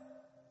am,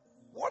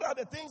 what are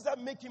the things that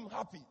make him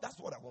happy? That's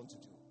what I want to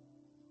do.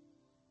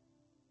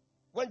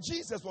 When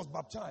Jesus was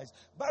baptized,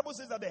 Bible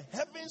says that the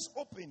heavens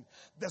opened,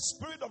 the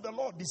Spirit of the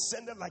Lord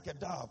descended like a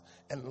dove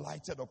and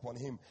lighted upon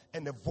him,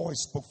 and a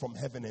voice spoke from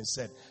heaven and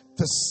said,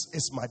 this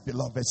is my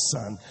beloved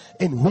Son,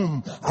 in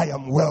whom I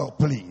am well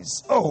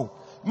pleased. Oh,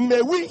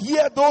 may we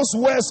hear those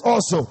words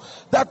also,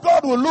 that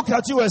God will look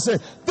at you and say,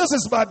 this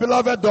is my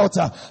beloved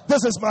daughter,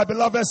 this is my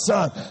beloved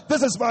son,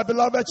 this is my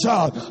beloved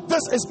child,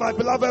 this is my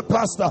beloved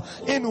pastor,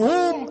 in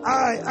whom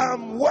I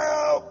am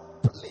well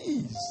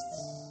pleased.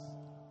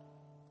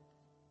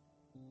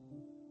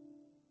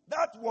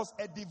 That was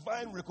a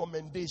divine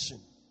recommendation.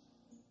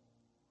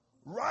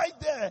 Right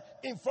there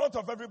in front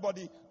of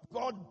everybody,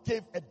 God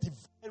gave a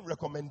divine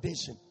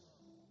recommendation.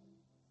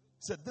 He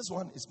said, this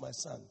one is my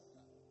son.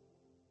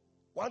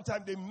 One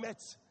time they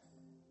met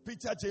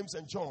Peter, James,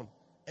 and John,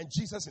 and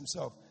Jesus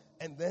himself.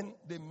 And then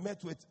they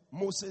met with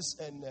Moses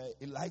and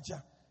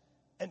Elijah.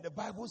 And the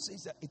Bible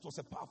says that it was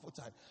a powerful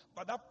time.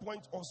 But at that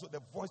point also,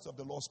 the voice of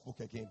the Lord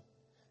spoke again.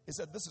 He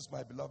said, this is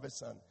my beloved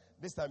son.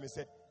 This time he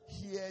said,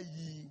 hear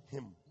ye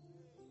him.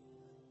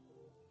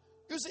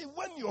 You see,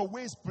 when your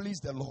ways please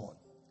the Lord,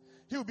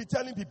 he will be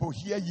telling people,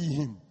 hear ye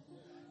him.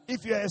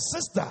 If you're a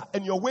sister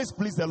and your ways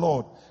please the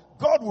Lord,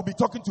 God will be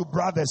talking to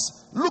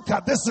brothers. Look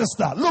at this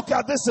sister. Look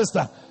at this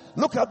sister.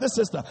 Look at this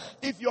sister.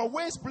 If your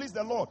ways please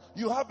the Lord,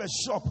 you have a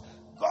shop.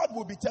 God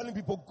will be telling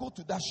people, go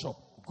to that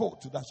shop. Go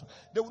to that shop.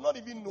 They will not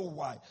even know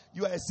why.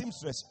 You are a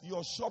seamstress.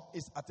 Your shop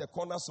is at a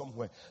corner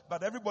somewhere.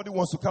 But everybody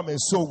wants to come and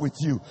sew with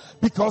you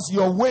because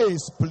your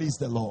ways please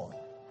the Lord.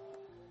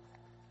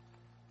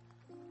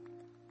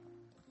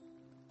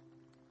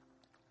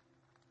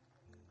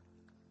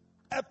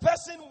 A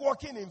person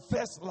walking in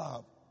first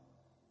love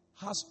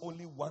has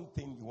only one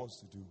thing he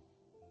wants to do: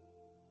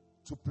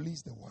 to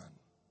please the one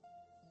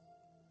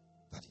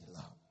that he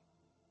loves.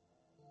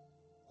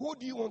 Who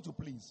do you want to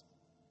please?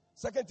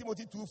 2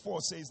 Timothy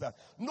 2:4 says that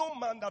no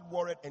man that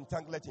worrieth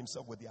entangleth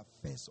himself with the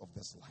affairs of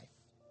this life.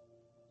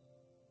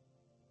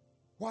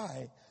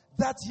 Why?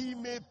 That he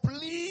may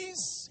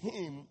please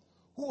him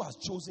who has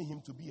chosen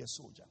him to be a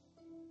soldier.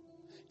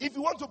 If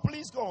you want to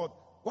please God,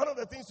 one of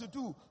the things to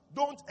do,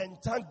 don't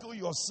entangle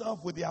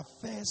yourself with the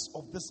affairs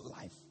of this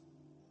life.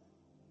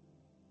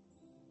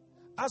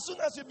 As soon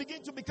as you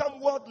begin to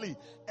become worldly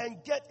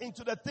and get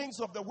into the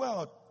things of the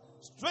world,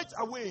 straight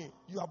away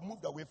you have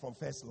moved away from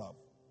first love.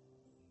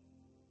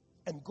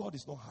 And God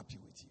is not happy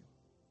with you.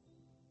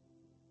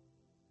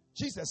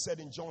 Jesus said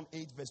in John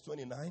 8 verse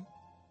 29,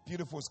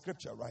 beautiful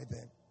scripture right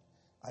there.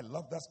 I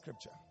love that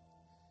scripture.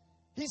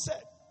 He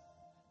said,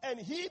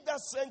 and he that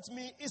sent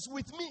me is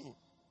with me.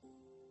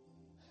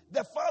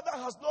 The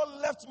Father has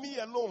not left me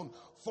alone,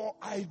 for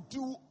I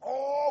do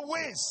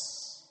always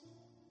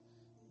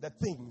the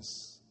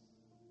things.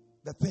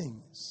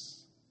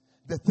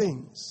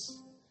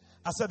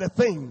 I said the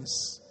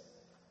things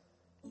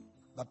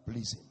that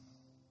please him.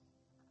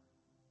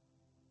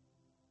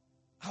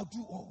 I'll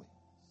do always.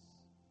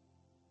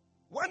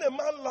 When a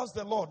man loves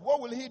the Lord, what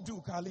will he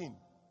do, Carlene?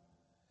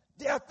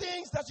 There are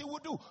things that you will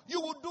do. You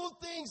will do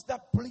things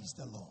that please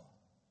the Lord.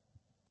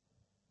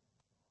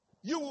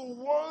 You will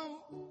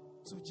want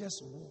to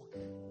just walk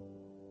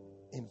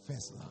in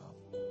first love.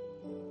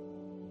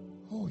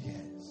 Oh,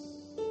 yes.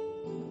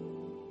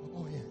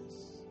 Oh, yes.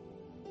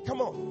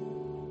 Come on.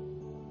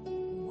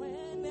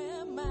 When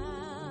a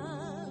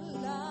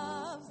man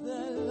loves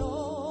the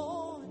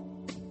Lord,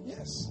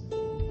 yes,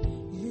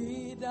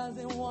 he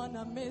doesn't want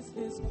to miss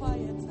his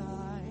quiet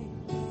time.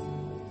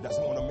 He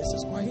doesn't want to miss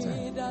his quiet time.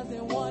 He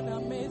doesn't want to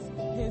miss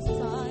his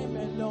time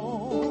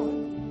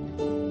alone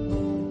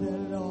with the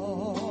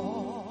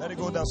Lord. Let it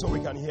go down so we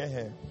can hear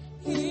her.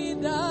 He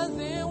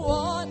doesn't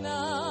want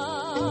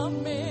to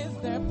miss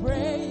the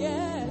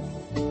prayers.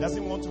 He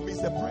doesn't want to miss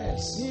the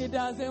prayers. He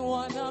doesn't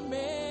want to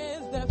miss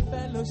the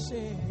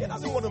fellowship. He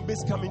doesn't want to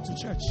miss coming to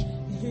church.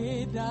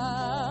 He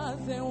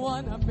doesn't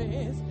want to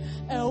miss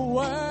a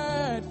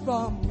word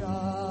from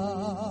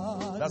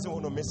God. He doesn't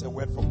want to miss a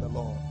word from the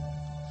Lord.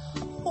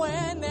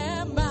 When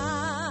a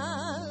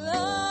man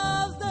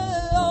loves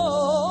the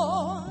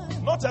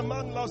Lord, not a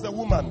man loves the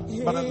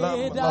woman, but a man loves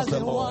the Lord. He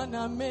doesn't want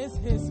to miss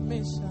his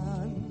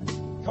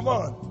mission. Come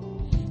on.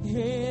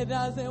 He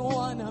doesn't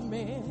want to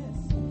miss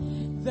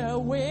the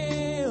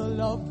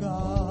will of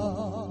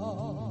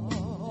God.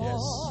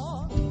 Yes.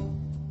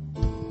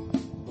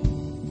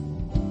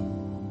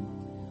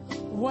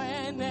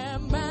 When a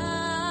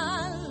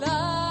man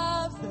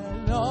loves the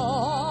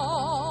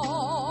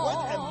Lord. When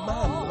a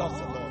man loves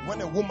the Lord. When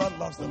a woman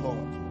loves the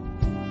Lord.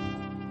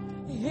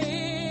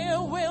 He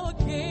will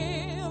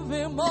give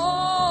him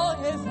all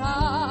his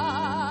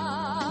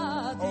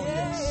heart. Oh,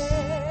 yes.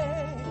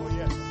 Oh,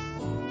 yes.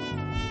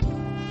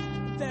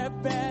 The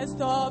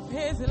best of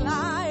his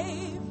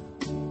life.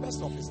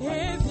 Best of his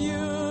life. His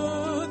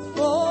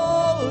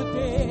youthful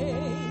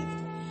days.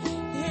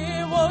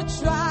 He will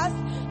trust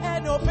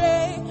and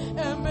obey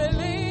and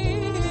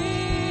believe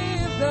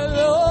the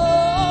Lord.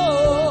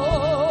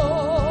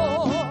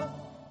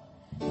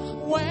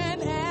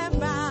 When a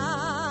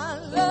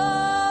man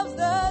loves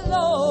the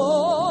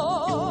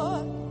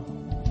Lord,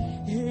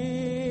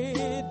 he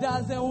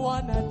doesn't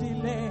want to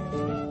delay.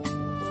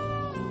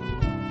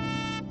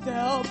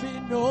 There'll be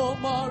no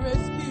more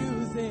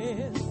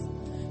excuses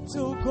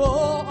to go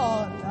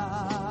all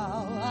out.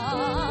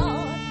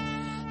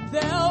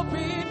 There'll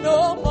be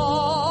no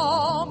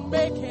more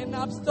making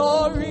up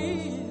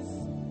stories.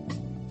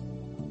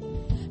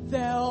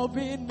 There'll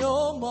be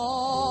no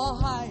more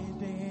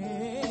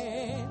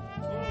hiding.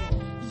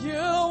 You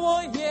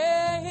will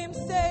hear him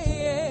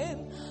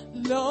saying,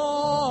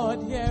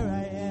 Lord, here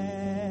I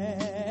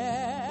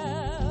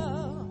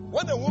am.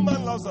 When a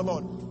woman loves the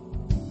Lord.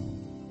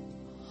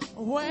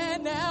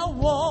 When a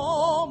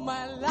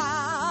woman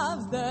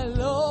loves the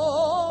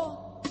Lord.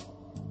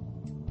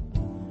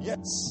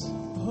 Yes.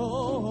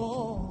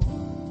 Oh,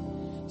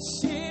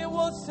 she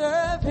will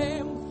serve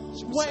him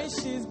when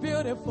she's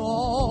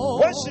beautiful.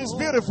 When she's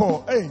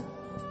beautiful. Hey,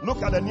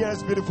 look at the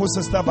nearest beautiful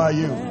sister by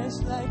you.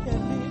 Like a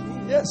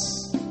lily. Yes.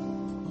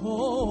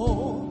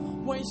 Oh,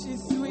 when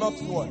she's sweet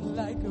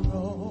like a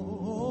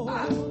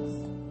rose.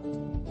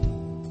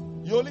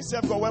 You only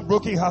serve God when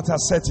broken heart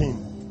has set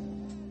in.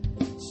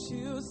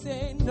 She'll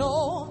say,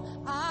 no,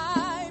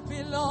 I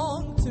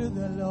belong to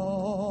the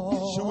Lord.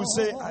 She will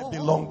say, I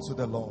belong to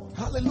the Lord.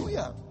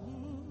 Hallelujah.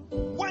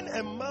 When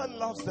a man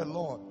loves the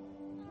Lord,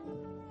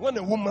 when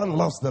a woman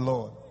loves the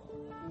Lord,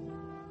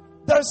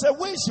 there's a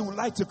way she would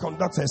like to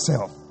conduct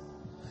herself.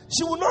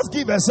 She will not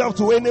give herself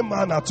to any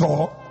man at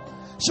all.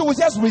 She will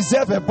just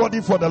reserve her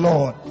body for the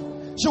Lord.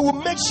 She will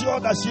make sure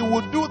that she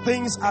will do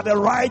things at the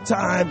right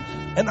time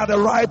and at the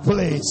right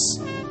place.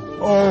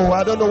 Oh,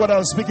 I don't know what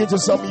I'm speaking to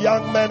some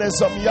young men and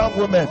some young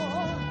women.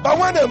 But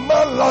when a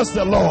man loves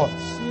the Lord,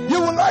 he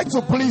would like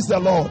to please the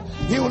Lord.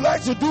 He would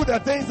like to do the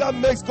things that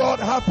makes God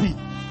happy.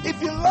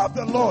 If you love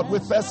the Lord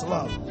with first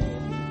love,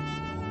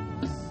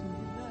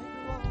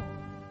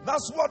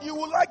 that's what you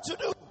would like to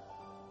do.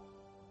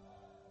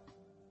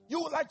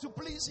 You would like to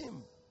please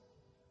him.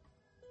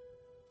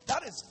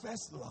 That is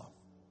first love.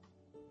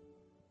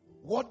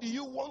 What do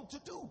you want to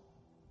do?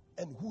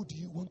 And who do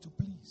you want to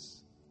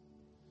please?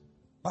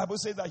 Bible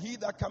says that he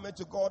that cometh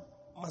to God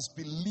must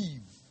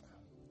believe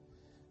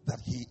that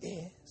he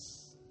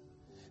is,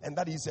 and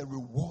that he is a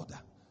rewarder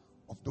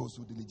of those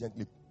who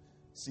diligently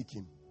seek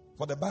him.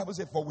 For the Bible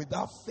says, for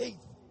without faith,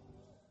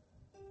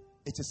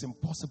 it is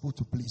impossible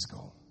to please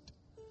God.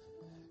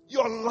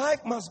 Your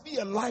life must be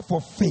a life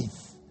of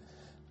faith.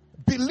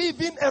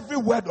 Believing every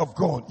word of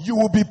God, you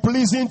will be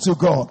pleasing to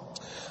God.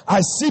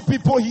 I see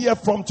people here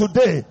from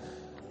today.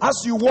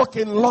 As you walk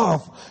in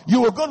love,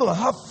 you are going to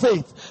have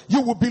faith.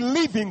 You will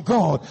believe in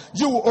God.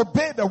 You will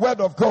obey the word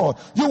of God.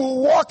 You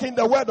will walk in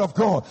the word of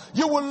God.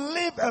 You will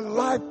live a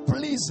life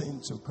pleasing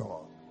to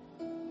God.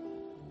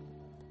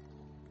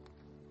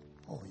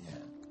 Oh, yeah.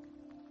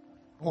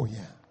 Oh, yeah.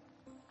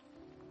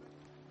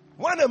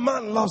 When a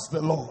man loves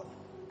the Lord,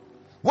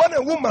 when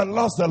a woman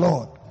loves the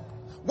Lord,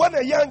 when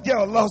a young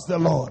girl loves the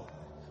Lord,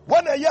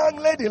 when a young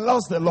lady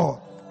loves the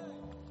Lord,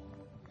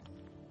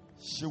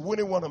 she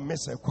wouldn't want to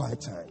miss her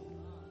quiet time.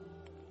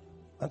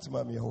 Auntie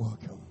Mommy, you're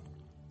welcome.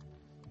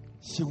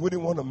 She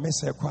wouldn't want to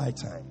miss her quiet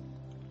time.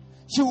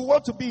 She would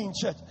want to be in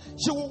church.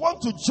 She would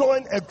want to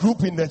join a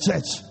group in the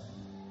church.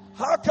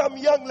 How come,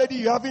 young lady,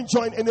 you haven't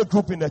joined any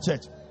group in the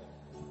church?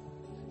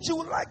 She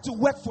would like to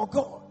work for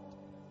God,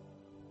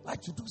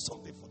 like to do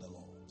something for the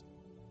Lord.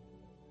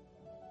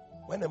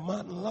 When a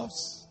man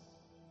loves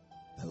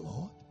the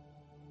Lord,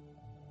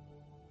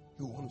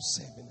 he will want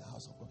to serve in the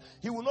house of God.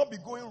 He will not be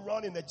going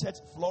around in the church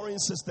flooring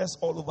sisters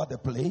all over the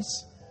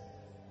place,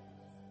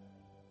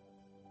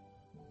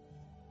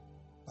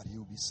 but he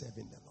will be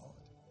serving the Lord.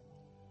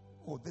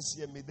 Oh, this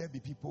year may there be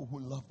people who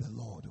love the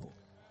Lord. Oh,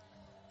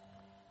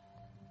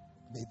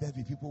 may there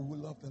be people who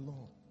love the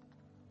Lord.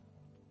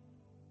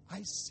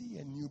 I see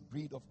a new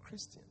breed of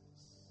Christians.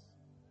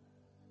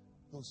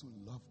 Those who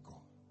love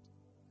God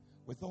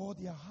with all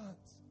their heart,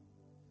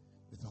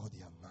 with all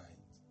their mind,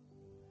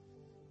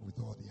 with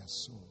all their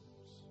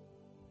souls.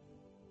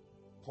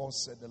 Paul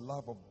said, the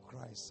love of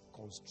Christ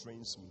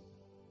constrains me.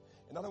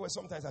 In other words,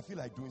 sometimes I feel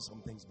like doing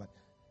some things, but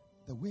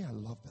the way I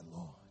love the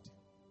Lord.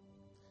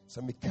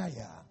 So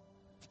Micaiah,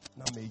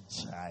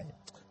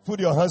 put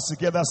your hands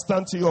together,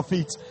 stand to your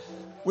feet.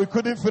 We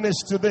couldn't finish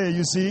today,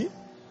 you see.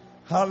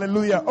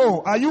 Hallelujah.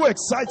 Oh, are you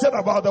excited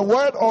about the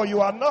word or you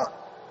are not?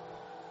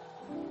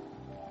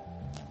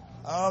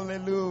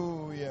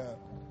 Hallelujah.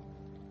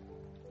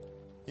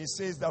 He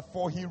says that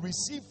for he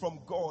received from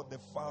God the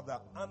Father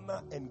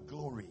honor and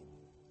glory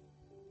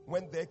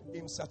when there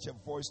came such a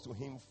voice to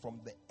him from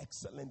the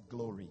excellent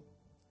glory,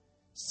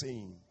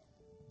 saying,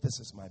 this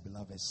is my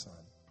beloved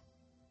Son,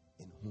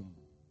 in whom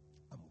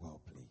I'm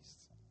well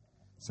pleased.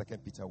 2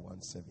 Peter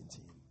 1:17.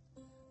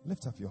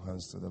 Lift up your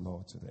hands to the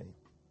Lord today.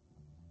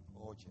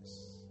 Oh,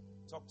 yes.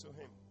 Talk to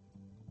him.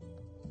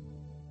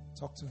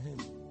 Talk to him.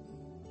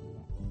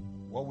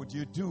 What would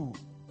you do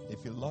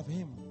if you love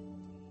him?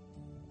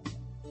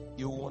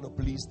 You want to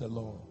please the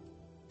Lord.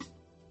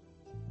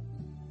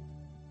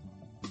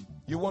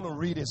 You want to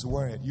read his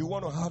word. You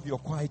want to have your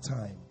quiet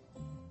time.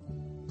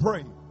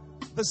 Pray.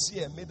 This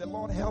year, may the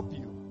Lord help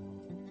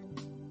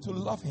you to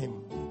love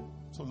him.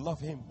 To love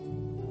him.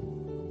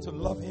 To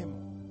love him.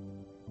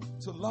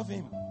 To love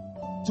him.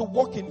 To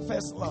walk in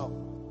first love.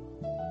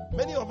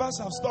 Many of us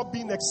have stopped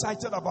being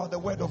excited about the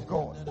word of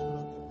God.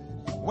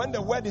 When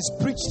the word is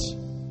preached,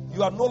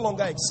 you are no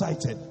longer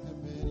excited.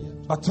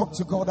 But talk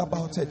to God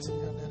about it.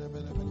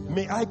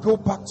 May I go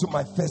back to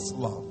my first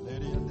love.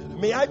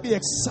 May I be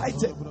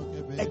excited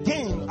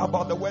again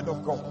about the word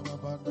of God.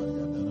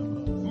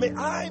 May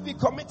I be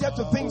committed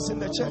to things in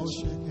the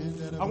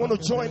church. I want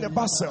to join the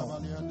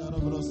Basel.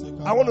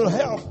 I want to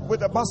help with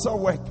the Basel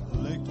work.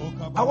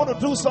 I want to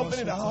do something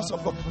in the house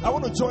of God. I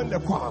want to join the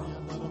choir.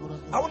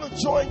 I want to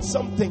join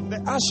something, the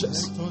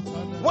ashes.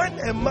 When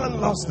a man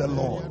loves the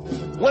Lord,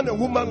 when a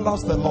woman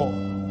loves the Lord,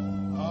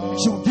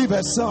 she will give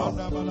herself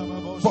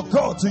for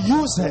God to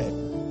use her.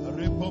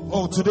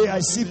 Oh, today I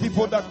see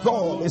people that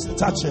God is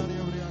touching.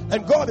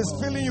 And God is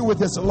filling you with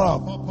his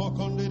love.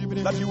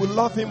 That you will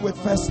love him with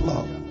first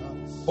love.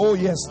 Oh,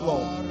 yes,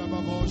 Lord.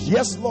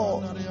 Yes,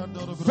 Lord.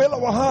 Fill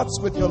our hearts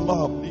with your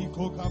love.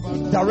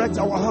 Direct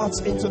our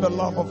hearts into the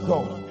love of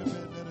God.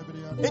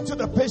 Into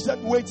the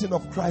patient waiting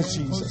of Christ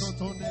Jesus.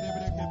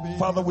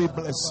 Father, we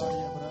bless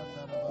you.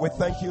 We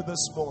thank you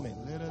this morning.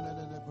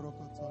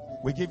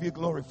 We give you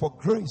glory for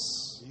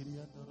grace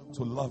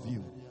to love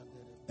you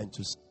and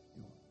to serve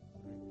you.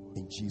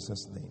 In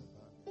Jesus' name.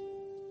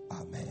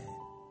 Amen.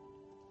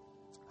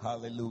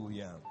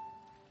 Hallelujah.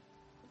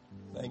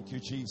 Thank you,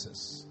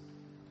 Jesus.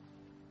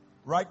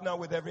 Right now,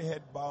 with every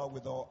head bowed,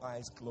 with all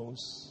eyes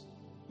closed,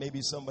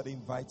 maybe somebody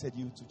invited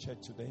you to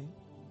church today,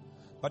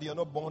 but you're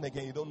not born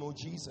again. You don't know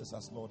Jesus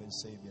as Lord and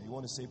Savior. You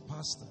want to say,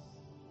 Pastor,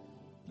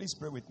 please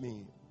pray with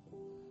me.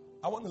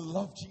 I want to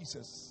love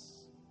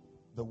Jesus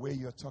the way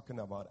you're talking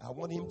about. I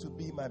want him to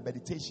be my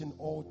meditation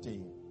all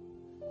day.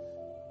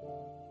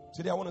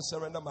 Today, I want to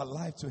surrender my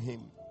life to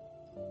him.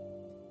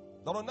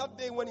 That on that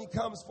day when he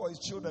comes for his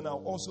children,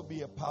 I'll also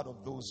be a part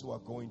of those who are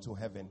going to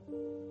heaven.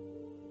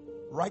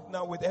 Right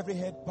now, with every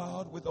head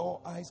bowed, with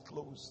all eyes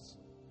closed,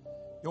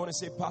 you want to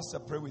say, Pastor,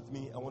 pray with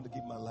me. I want to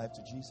give my life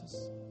to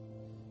Jesus.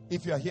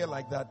 If you are here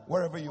like that,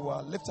 wherever you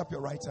are, lift up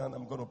your right hand.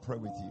 I'm going to pray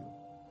with you.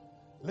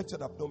 Lift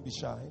it up. Don't be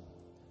shy.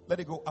 Let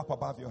it go up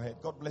above your head.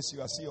 God bless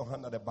you. I see your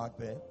hand at the back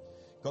there.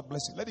 God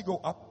bless you. Let it go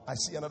up. I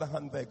see another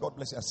hand there. God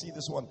bless you. I see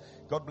this one.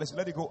 God bless you.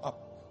 Let it go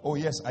up. Oh,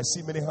 yes. I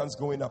see many hands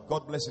going up.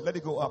 God bless you. Let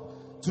it go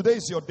up. Today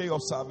is your day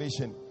of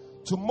salvation.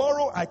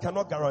 Tomorrow, I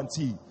cannot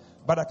guarantee,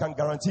 but I can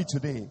guarantee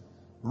today.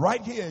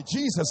 Right here,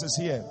 Jesus is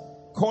here,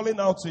 calling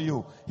out to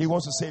you. He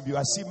wants to save you.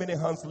 I see many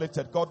hands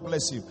lifted. God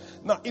bless you.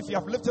 Now, if you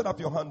have lifted up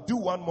your hand, do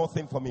one more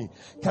thing for me.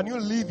 Can you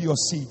leave your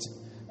seat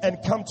and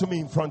come to me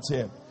in front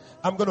here?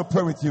 I'm going to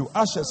pray with you.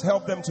 Ushers,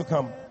 help them to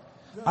come.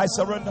 I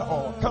surrender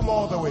all. Come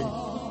all the way.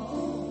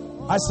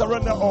 I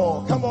surrender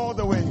all. Come all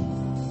the way.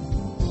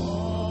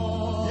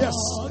 Yes,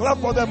 clap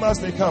for them as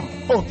they come.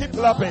 Oh, keep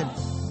clapping.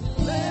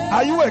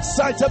 Are you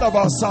excited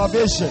about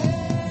salvation?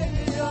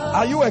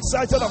 Are you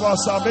excited about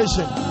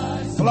salvation?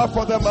 Clap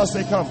for them as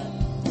they come.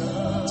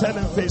 Turn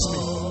and face me.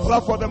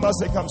 Clap for them as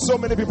they come. So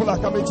many people are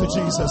coming to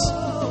Jesus.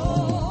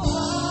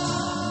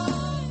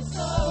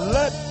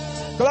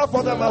 Clap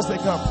for them as they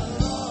come.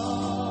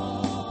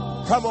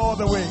 Come all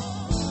the way.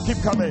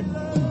 Keep coming.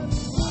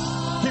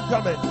 Keep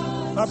coming.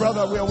 My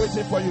brother, we are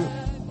waiting for you.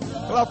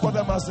 Clap for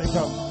them as they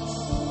come.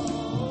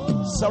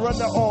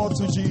 Surrender all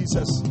to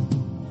Jesus.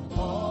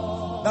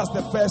 That's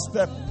the first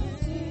step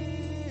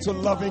to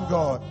loving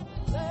God.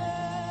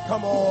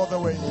 Come all the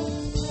way.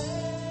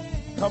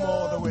 Come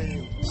all the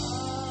way.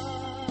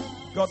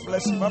 God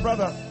bless you. My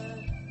brother,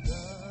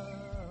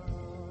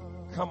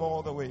 come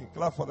all the way.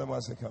 Clap for them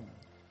as they come.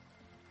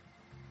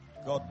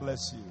 God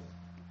bless you.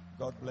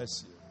 God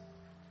bless you.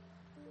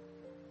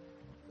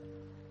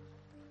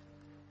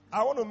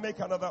 I want to make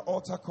another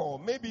altar call.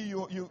 Maybe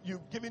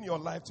you've given your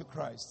life to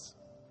Christ,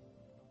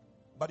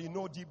 but you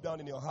know deep down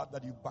in your heart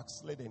that you've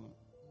backslidden.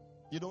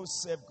 You don't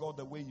serve God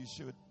the way you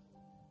should.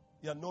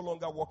 You are no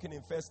longer walking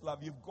in first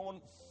love. You've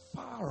gone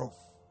far off.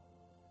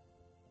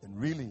 And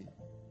really,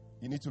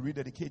 you need to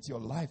rededicate your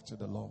life to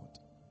the Lord.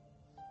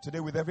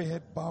 Today, with every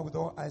head bowed, with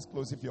all eyes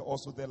closed, if you're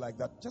also there like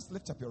that, just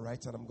lift up your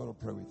right hand. I'm going to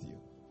pray with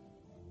you.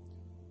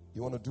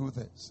 You want to do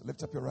this?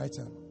 Lift up your right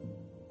hand.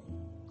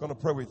 I'm going to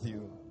pray with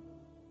you.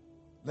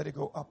 Let it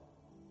go up.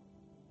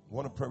 I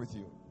want to pray with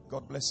you.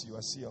 God bless you. I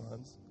see your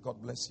hands.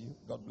 God bless you.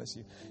 God bless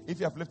you. If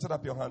you have lifted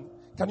up your hand,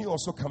 can you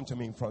also come to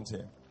me in front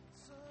here?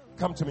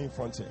 Come to me in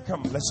front here.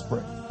 Come, let's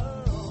pray.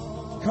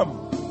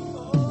 Come.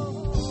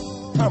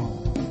 Come.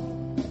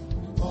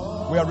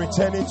 We are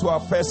returning to our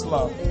first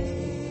love.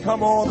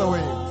 Come all the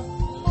way.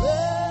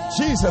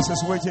 Jesus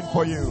is waiting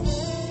for you.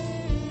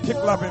 Keep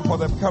clapping for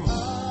them. Come.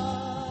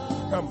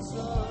 Come.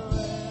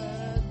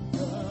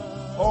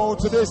 Oh,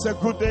 today's a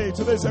good day.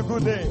 Today's a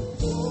good day.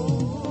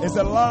 It's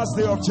the last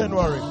day of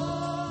January.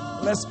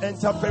 Let's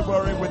enter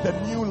February with a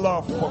new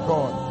love for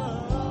God.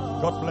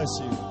 God bless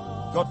you.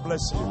 God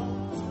bless you.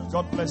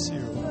 God bless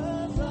you.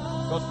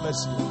 God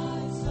bless you.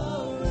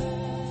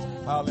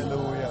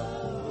 Hallelujah.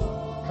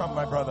 Come,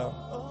 my brother.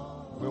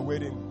 We're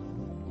waiting.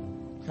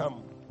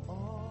 Come.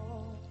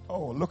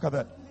 Oh, look at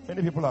that.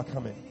 Many people are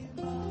coming.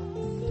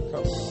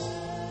 Come.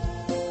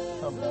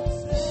 Come.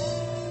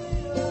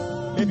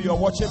 Maybe you're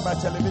watching by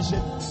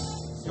television.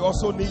 You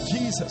also need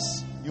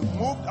Jesus. You've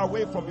moved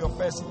away from your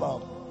first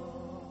love.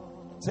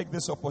 Take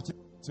this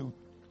opportunity to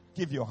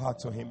give your heart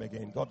to Him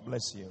again. God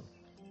bless you.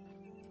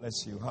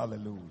 Bless you.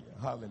 Hallelujah.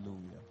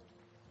 Hallelujah.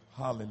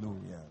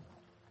 Hallelujah.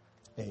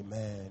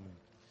 Amen.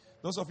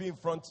 Those of you in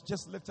front,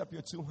 just lift up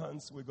your two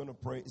hands. We're going to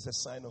pray. It's a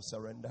sign of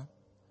surrender.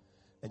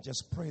 And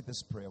just pray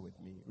this prayer with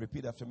me.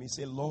 Repeat after me.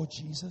 Say, Lord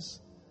Jesus,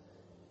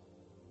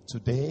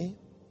 today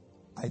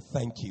I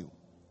thank you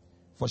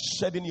for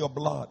shedding your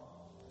blood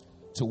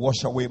to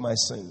wash away my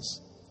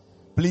sins.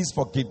 Please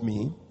forgive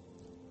me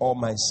all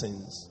my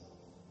sins.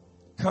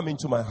 Come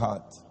into my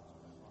heart.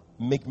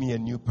 Make me a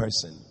new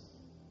person.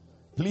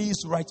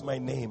 Please write my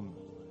name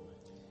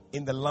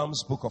in the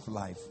Lamb's Book of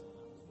Life.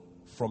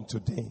 From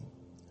today,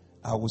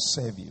 I will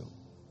serve you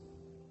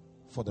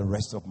for the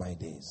rest of my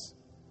days.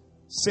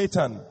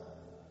 Satan,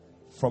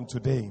 from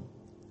today,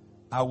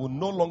 I will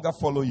no longer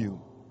follow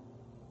you.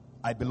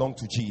 I belong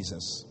to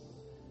Jesus.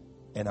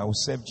 And I will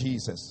serve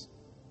Jesus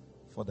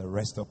for the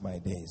rest of my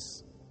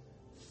days.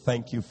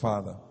 Thank you,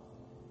 Father,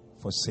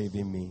 for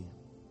saving me.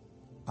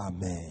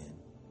 Amen.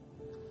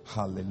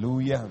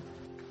 Hallelujah.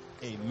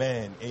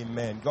 Amen.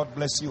 Amen. God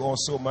bless you all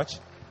so much.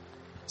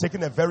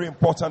 Taking a very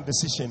important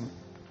decision.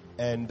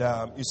 And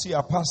you see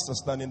our pastor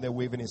standing there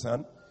waving his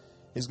hand.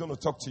 He's going to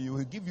talk to you.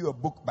 He'll give you a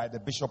book by the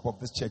bishop of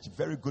this church.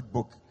 Very good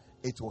book.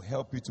 It will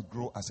help you to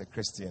grow as a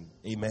Christian.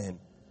 Amen.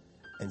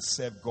 And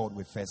serve God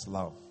with first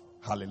love.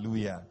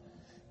 Hallelujah.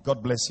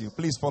 God bless you.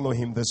 Please follow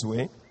him this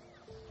way.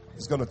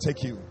 He's going to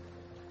take you.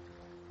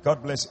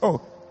 God bless you.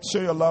 Oh, show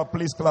your love.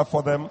 Please clap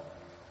for them.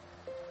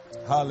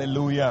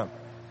 Hallelujah.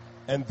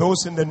 And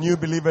those in the New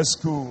Believer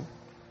School,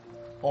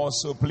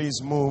 also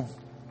please move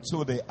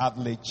to the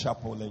Adelaide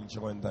Chapel and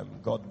join them.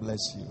 God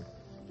bless you.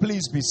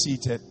 Please be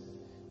seated.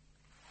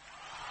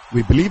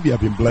 We believe you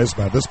have been blessed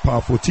by this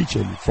powerful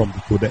teaching from the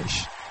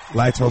Kodesh,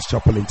 Lighthouse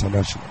Chapel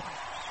International.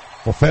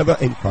 For further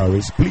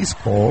inquiries, please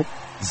call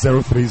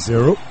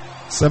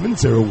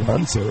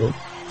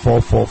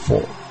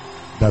 030-7010-444.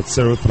 That's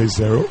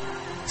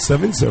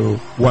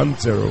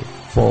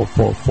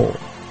 030-7010-444.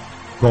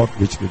 God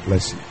richly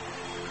bless you.